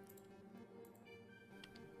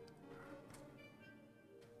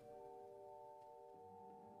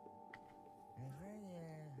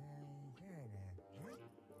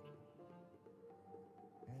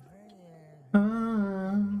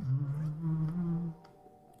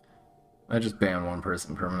 I just banned one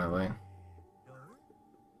person permanently.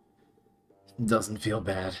 Doesn't feel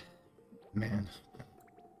bad. Man.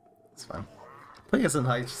 It's fine. Play us in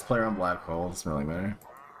heights, just play around black hole, doesn't really matter.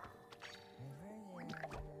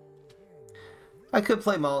 I could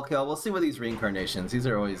play Molkill, we'll see with these reincarnations. These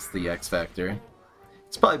are always the X factor.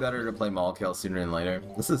 It's probably better to play Molkill sooner than later.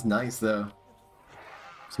 This is nice though.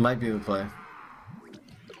 This might be the play.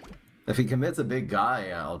 If he commits a big guy,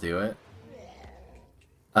 yeah, I'll do it.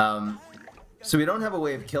 So we don't have a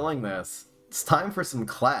way of killing this. It's time for some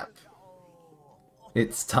clap.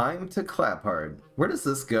 It's time to clap hard. Where does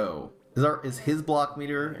this go? Is his block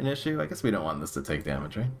meter an issue? I guess we don't want this to take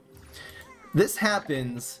damage, right? This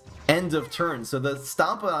happens end of turn, so the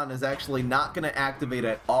Stompodon is actually not going to activate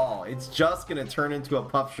at all. It's just going to turn into a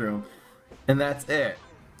Puff Shroom, and that's it.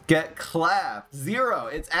 Get clapped. 0.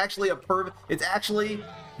 It's actually it's actually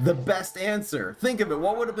the best answer. Think of it.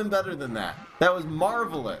 What would have been better than that? That was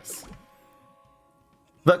marvelous.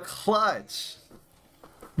 The clutch.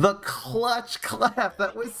 The clutch clap.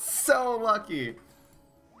 That was so lucky.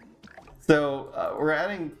 So we're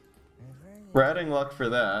adding luck for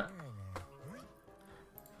that.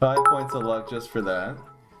 5 points of luck just for that.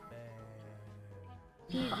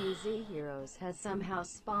 PvZ Heroes has somehow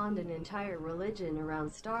spawned an entire religion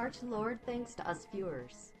around Starch Lord thanks to us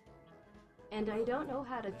viewers. And I don't know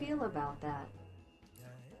how to feel about that.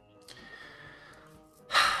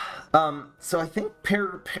 So I think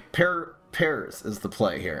pairs is the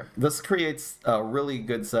play here. This creates a really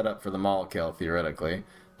good setup for the Molkill, theoretically.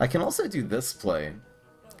 I can also do this play.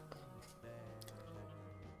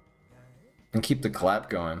 And keep the clap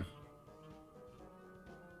going.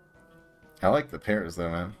 I like the pairs though,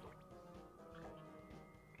 man.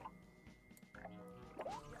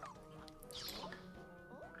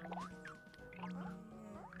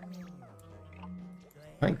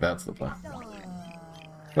 I think that's the play.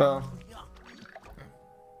 Well,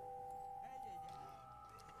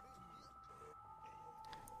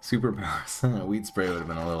 superpowers. Weed spray would have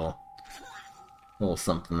been a little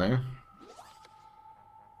something there.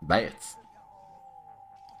 Bats.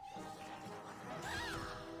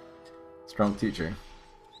 Strong teacher.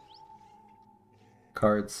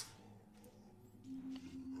 Cards.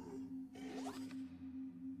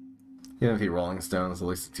 Even if he Rolling Stones, at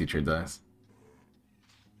least the teacher dies.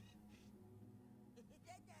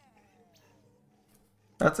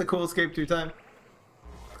 That's a cool escape through time.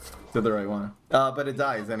 Did the right one. But it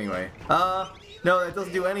dies anyway. No, that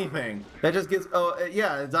doesn't do anything. That just gives,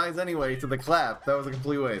 yeah, it dies anyway to the clap. That was a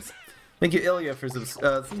complete waste. Thank you, Ilya, for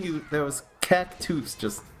there was Cactus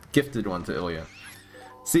just gifted one to Ilya.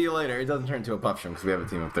 See you later. It doesn't turn into a Puff Shroom because we have a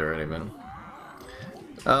team up there already, man.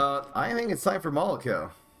 I think it's time for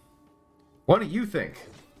Moloko. What do you think?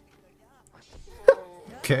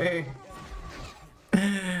 Okay.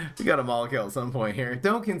 We got a Moloko at some point here.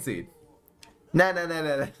 Don't concede. Nah.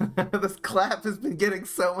 This clap has been getting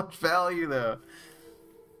so much value, though.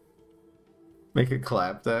 Make a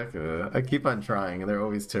clap deck? I keep on trying, and they're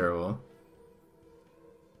always terrible.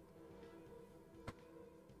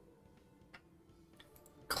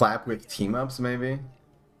 Clap with team-ups, maybe?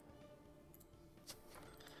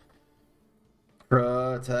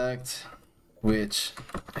 Protect Witch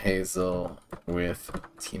Hazel with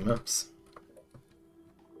team-ups.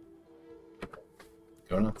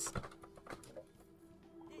 Go nuts.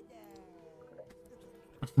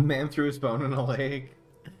 Man threw his bone in a lake.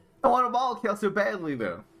 I want a ball kill so badly,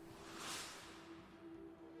 though.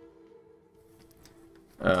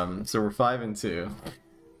 So we're 5-2.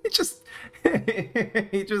 It just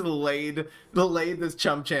he just laid this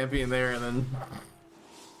chump champion there and then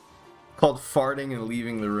called farting and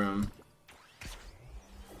leaving the room.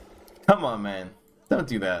 Come on, man. Don't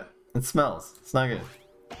do that. It smells. It's not good.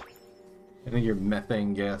 I think you're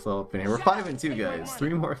methane gas all up in here. We're 5-2, guys.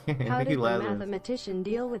 3 more games. How did the mathematician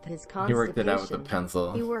deal with his constipation? He worked it out with a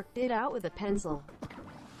pencil. He worked it out with a pencil.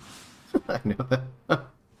 I know that.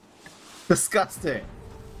 Disgusting.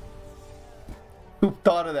 Who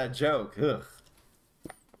thought of that joke? Ugh.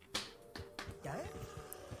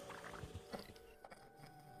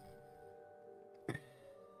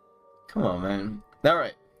 Come on, man.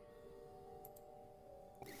 Alright.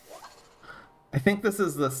 I think this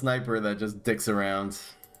is the sniper that just dicks around.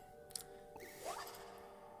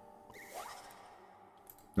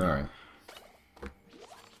 Alright. This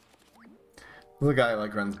is a guy who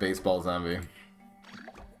like runs baseball zombie.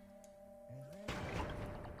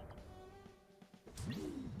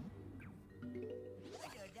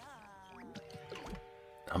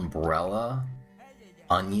 Umbrella?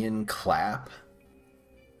 Onion clap?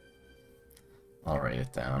 I'll write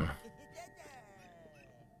it down.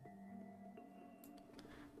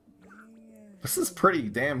 This is pretty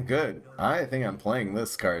damn good. I think I'm playing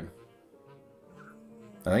this card.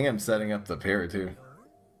 I think I'm setting up the pair too.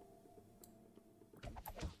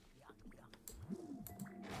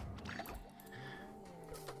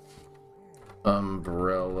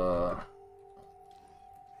 Umbrella.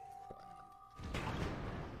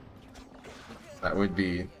 That would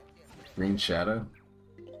be Green Shadow.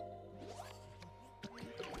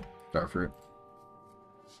 Starfruit.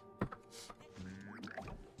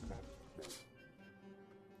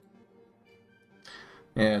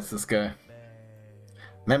 Yeah, it's this guy.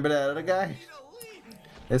 Remember that other guy?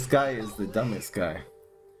 This guy is the dumbest guy.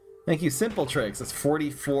 Thank you, Simple Tricks. It's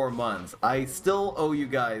 44 months. I still owe you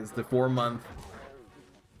guys the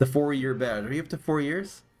 4-year badge. Are you up to 4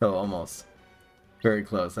 years? Oh, almost. Very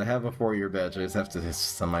close. I have a 4-year badge. I just have to. It's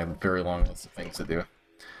just on my very long list of things to do.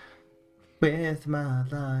 With my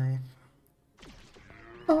life.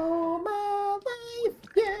 Oh, my life,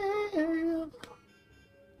 yeah.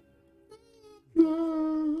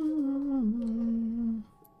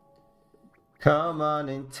 Come on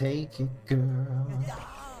and take it, girl.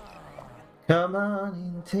 Come on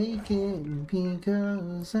and take it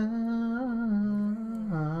because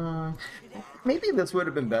maybe this would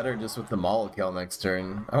have been better just with the Molotov next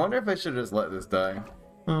turn. I wonder if I should have just let this die.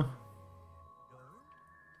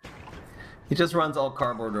 He just runs all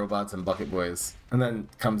cardboard robots and bucket boys, and then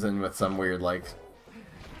comes in with some weird, like,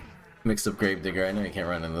 mixed up Gravedigger. I know you can't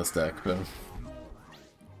run in this deck, but...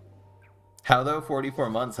 How though? 44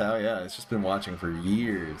 months, how? Yeah, it's just been watching for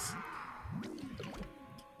years.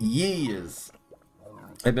 Years!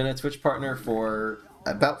 I've been a Twitch partner for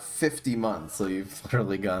about 50 months, so you've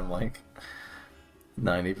literally gone, like,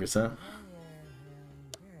 90%.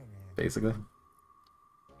 Basically.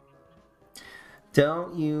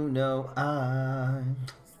 Don't you know I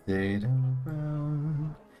stayed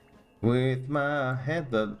around with my head?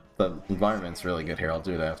 The environment's really good here. I'll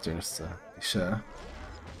do it after just to be sure.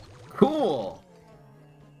 Cool!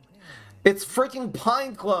 It's freaking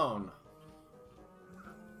Pine Clone!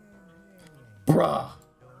 Bruh!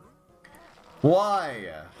 Why?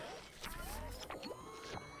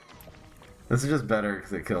 This is just better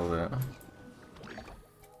because it kills it.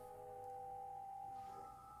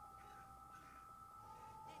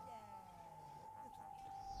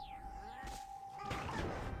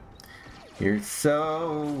 You're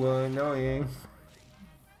so annoying.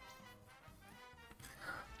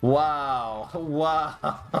 Wow.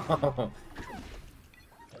 Wow.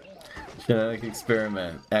 Genetic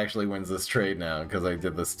experiment actually wins this trade now because I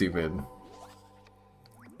did the stupid.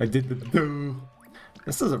 I did the.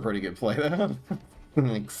 This is a pretty good play though. An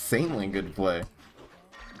insanely good play.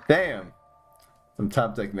 Damn. Some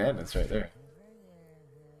top deck madness right there.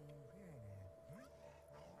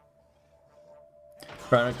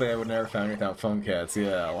 Chronically, I would never found you without phone cats.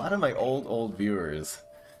 Yeah, a lot of my old viewers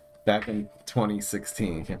back in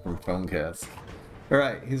 2016 came from phone cats.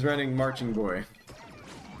 Alright, he's running Marching Boy.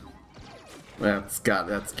 That's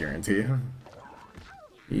guaranteed.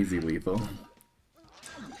 Easy lethal.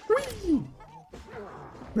 Whee!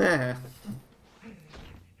 So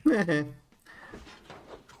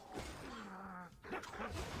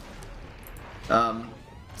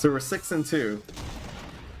we're 6-2.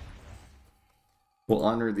 We'll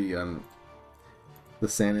honor the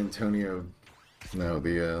San Antonio, no,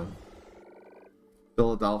 the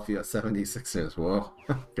Philadelphia 76ers. Whoa,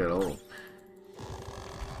 get old.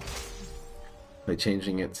 By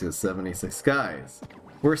changing it to 76 guys.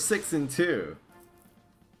 We're 6-2.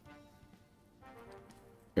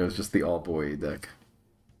 It was just the all-boy deck.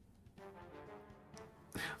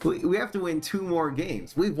 We have to win 2 more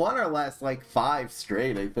games. We've won our last, like, 5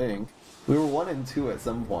 straight, I think. We were 1-2 at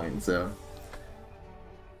some point, so...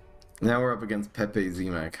 Now we're up against Pepe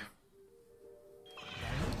Zimac.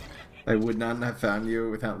 I would not have found you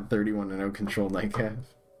without 31-0 control nightcap.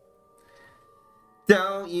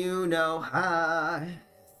 Don't you know I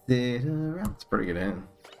sit around? It's a pretty good hand.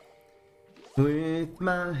 With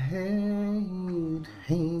my head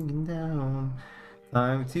hanging down.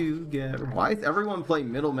 Time to get... Why is everyone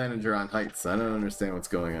playing Middle Manager on Heights? I don't understand what's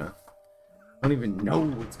going on. I don't even know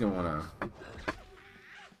what's going on.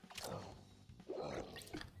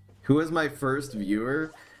 Who was my first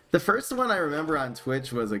viewer? The first one I remember on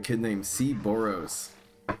Twitch was a kid named C. Boros.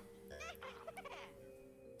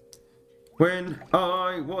 When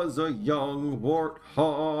I was a young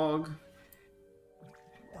warthog.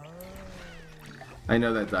 I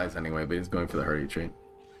know that dies anyway, but he's going for the hearty treat.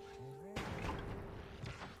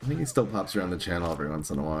 I think he still pops around the channel every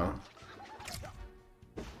once in a while.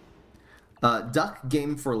 Duck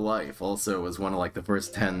Game for Life also was one of like the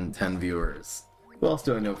first 10 viewers. Who else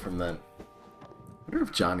do I know from then? I wonder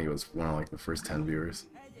if Johnny was one of like the first 10 viewers.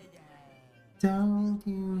 Don't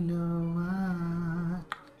you know I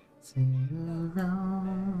sit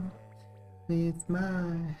around with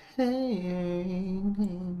my head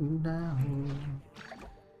down.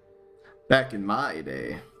 Back in my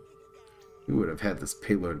day, we would have had this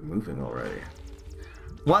payload moving already.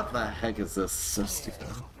 What the heck is this? So stupid.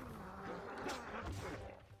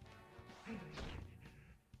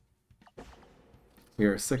 We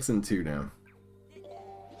are 6-2 now.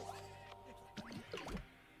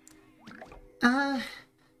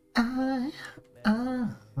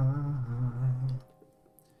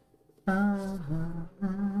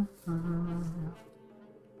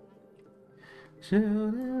 Should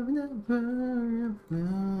have never.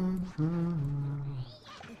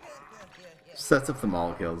 Sets up the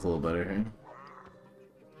molecules a little better here.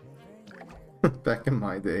 Back in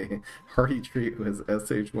my day, Hearty Treat was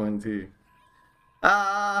SH1T.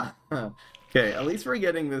 Ah! Okay, at least we're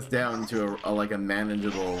getting this down to like a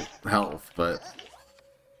manageable health, but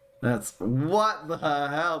that's what the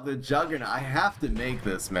hell, the Juggernaut. I have to make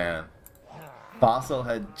this, man. Fossil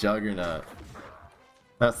Head Juggernaut.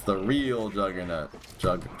 That's the real Juggernaut.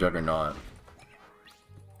 Juggernaut.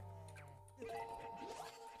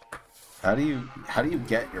 How do you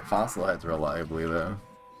get your fossil heads reliably though?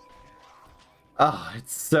 Oh,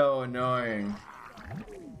 it's so annoying.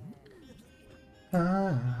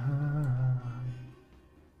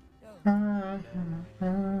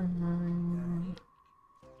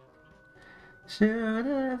 Should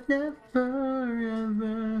have never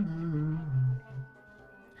ever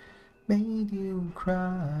made you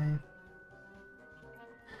cry.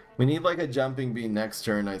 We need like a jumping bean next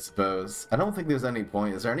turn, I suppose. I don't think there's any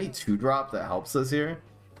point. Is there any 2-drop that helps us here?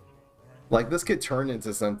 Like, this could turn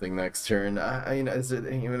into something next turn. I mean, is it,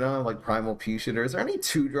 you know, like Primal Pea Shooter? Is there any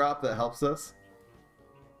 2-drop that helps us?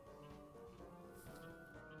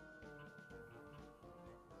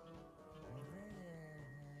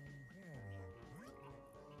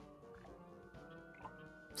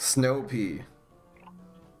 Snow Pea.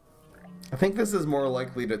 I think this is more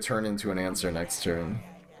likely to turn into an answer next turn.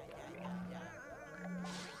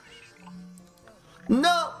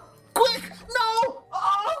 No! Quick! No! Oh, no!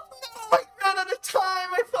 I ran out of time!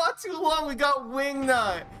 I thought too long! We got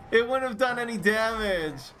Wingnut! It wouldn't have done any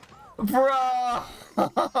damage! Bro!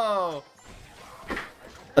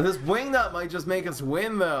 This Wingnut might just make us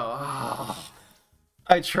win, though. Oh,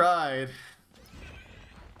 I tried.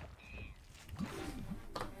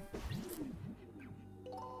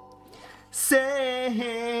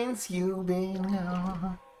 Since you've been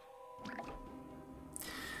gone,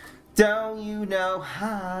 don't you know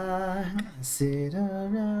I sit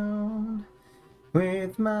around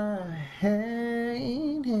with my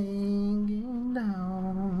head hanging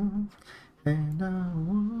down, and I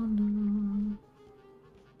wonder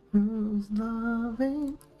who's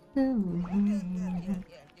loving you.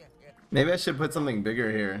 Maybe I should put something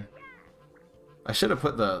bigger here. I should have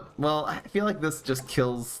put the... Well, I feel like this just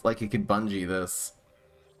kills... Like, you could bungee this.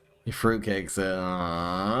 You fruitcakes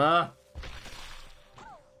it.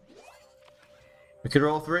 We could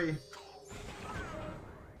roll 3.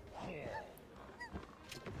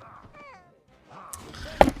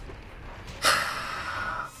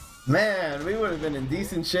 Man, we would have been in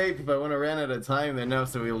decent shape if I would have ran out of time there. No,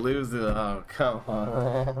 so we lose it. Oh, come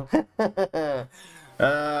on.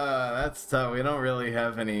 That's tough. We don't really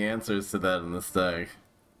have any answers to that in this deck.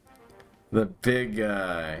 The big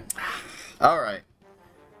guy. All right.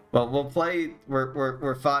 Well, we'll play. We're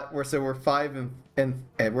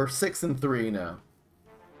 6-3 now.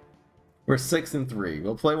 We're 6-3.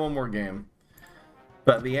 We'll play one more game.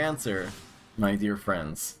 But the answer, my dear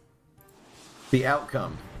friends, the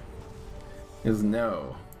outcome is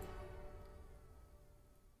no.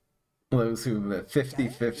 Those who bet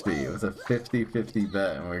 50-50. It was a 50-50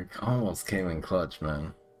 bet, and we almost came in clutch,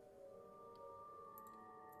 man.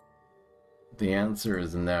 The answer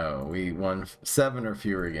is no. We won 7 or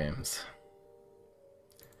fewer games.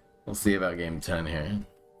 We'll see about game 10 here.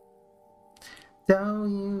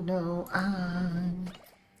 Don't you know I'm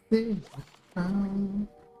with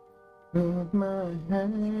my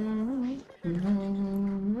hand?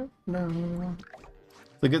 No.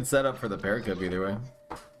 It's a good setup for the pair cup either way.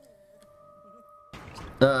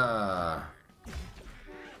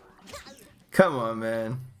 Come on,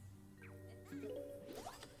 man.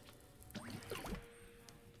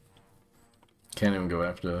 Can't even go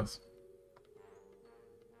after us.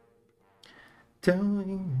 Don't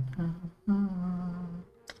you know?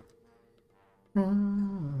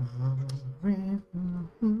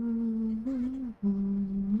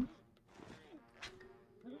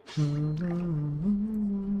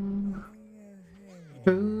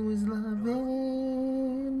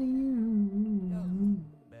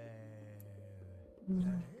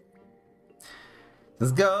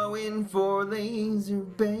 is going for laser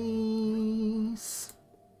base.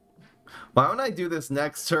 Why don't I do this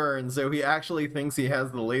next turn so he actually thinks he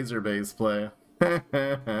has the laser base play?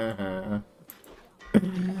 And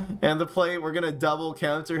the play, we're gonna double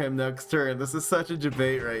counter him next turn. This is such a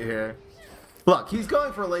debate right here. Look, he's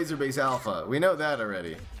going for laser base alpha. We know that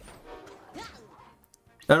already.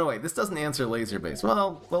 Oh no, wait, this doesn't answer laser base.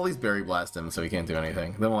 Well, at least Berry Blast him so he can't do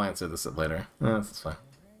anything. Then we'll answer this later. That's fine.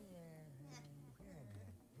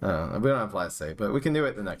 We don't have last say, but we can do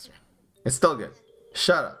it the next turn. It's still good.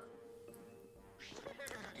 Shut up.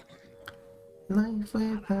 Life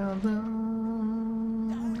without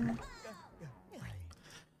love.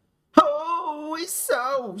 Oh, it's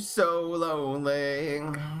so, so lonely.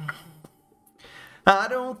 I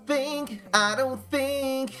don't think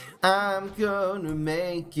I'm gonna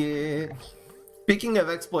make it. Speaking of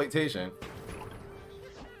exploitation.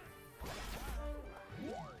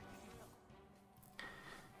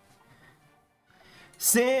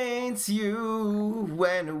 Since you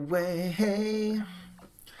went away,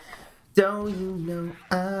 don't you know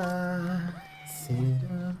I sit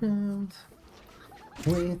around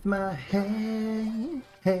with my head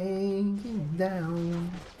hanging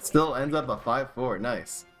down. Still ends up a 5-4,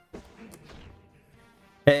 nice.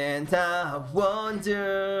 And I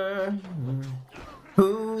wonder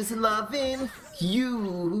who's loving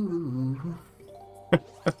you.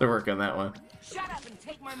 Have to work on that one. Shut up and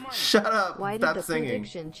take my money. Shut up. Why Stop did the singing.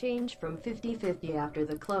 prediction change from 50-50 after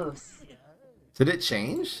the close? Did it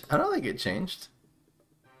change? I don't think it changed.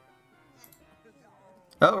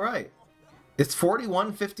 Oh, right. It's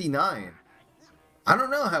 41-59. I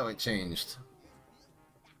don't know how it changed.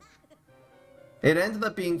 It ended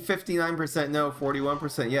up being 59% no,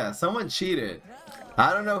 41% yeah. Someone cheated.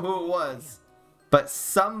 I don't know who it was, but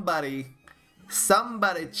somebody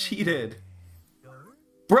cheated.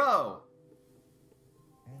 Bro!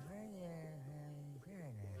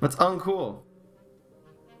 That's uncool.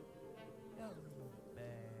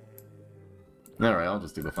 Alright, I'll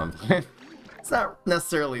just do the fun play. It's not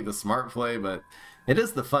necessarily the smart play, but it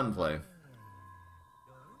is the fun play.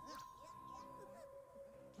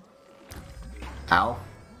 Ow.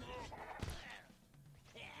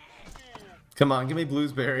 Come on, give me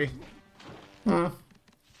Bluesberry.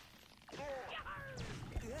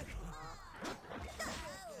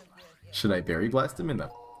 Should I Berry Blast him in the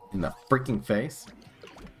freaking face?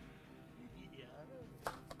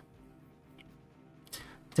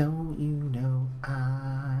 Don't you know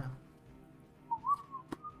I...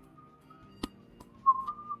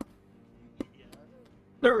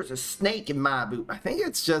 There was a snake in my boot. I think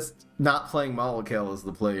it's just not playing Molekill as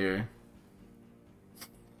the player.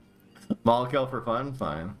 Molekill for fun?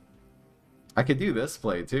 Fine. I could do this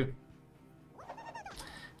play too.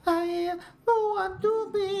 I want to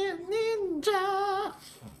be a ninja.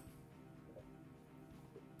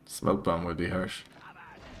 Smoke bomb would be harsh.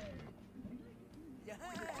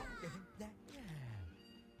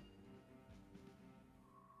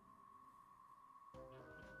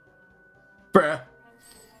 Bruh.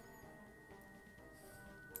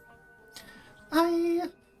 I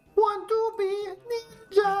want to be a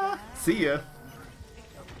ninja. See ya.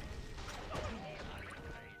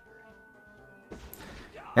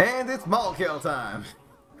 And it's Molekill time.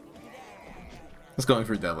 It's going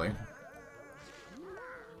for Deadly.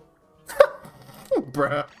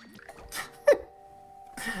 Bruh.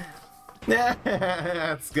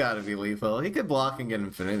 Yeah, it's gotta be lethal. He could block and get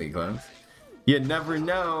Infinity Cleanse. You never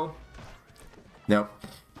know. Nope.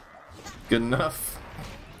 Good enough.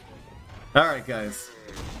 Alright, guys.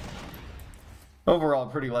 Overall,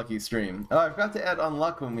 pretty lucky stream. Oh, I forgot to add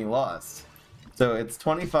unluck when we lost. So it's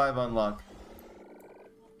 25 unluck.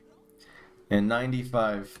 And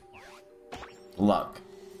 95 luck.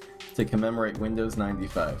 To commemorate Windows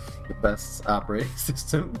 95. The best operating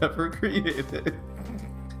system ever created.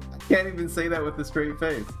 I can't even say that with a straight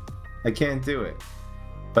face. I can't do it.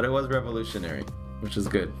 But it was revolutionary, which is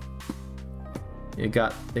good. It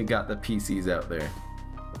got the PCs out there.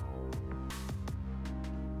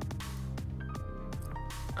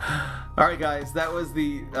 Alright guys, that was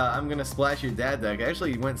the I'm gonna splash your dad deck. I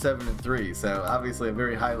actually went 7-3, so obviously a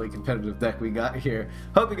very highly competitive deck we got here.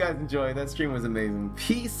 Hope you guys enjoyed. That stream was amazing.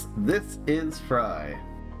 Peace, this is Fry.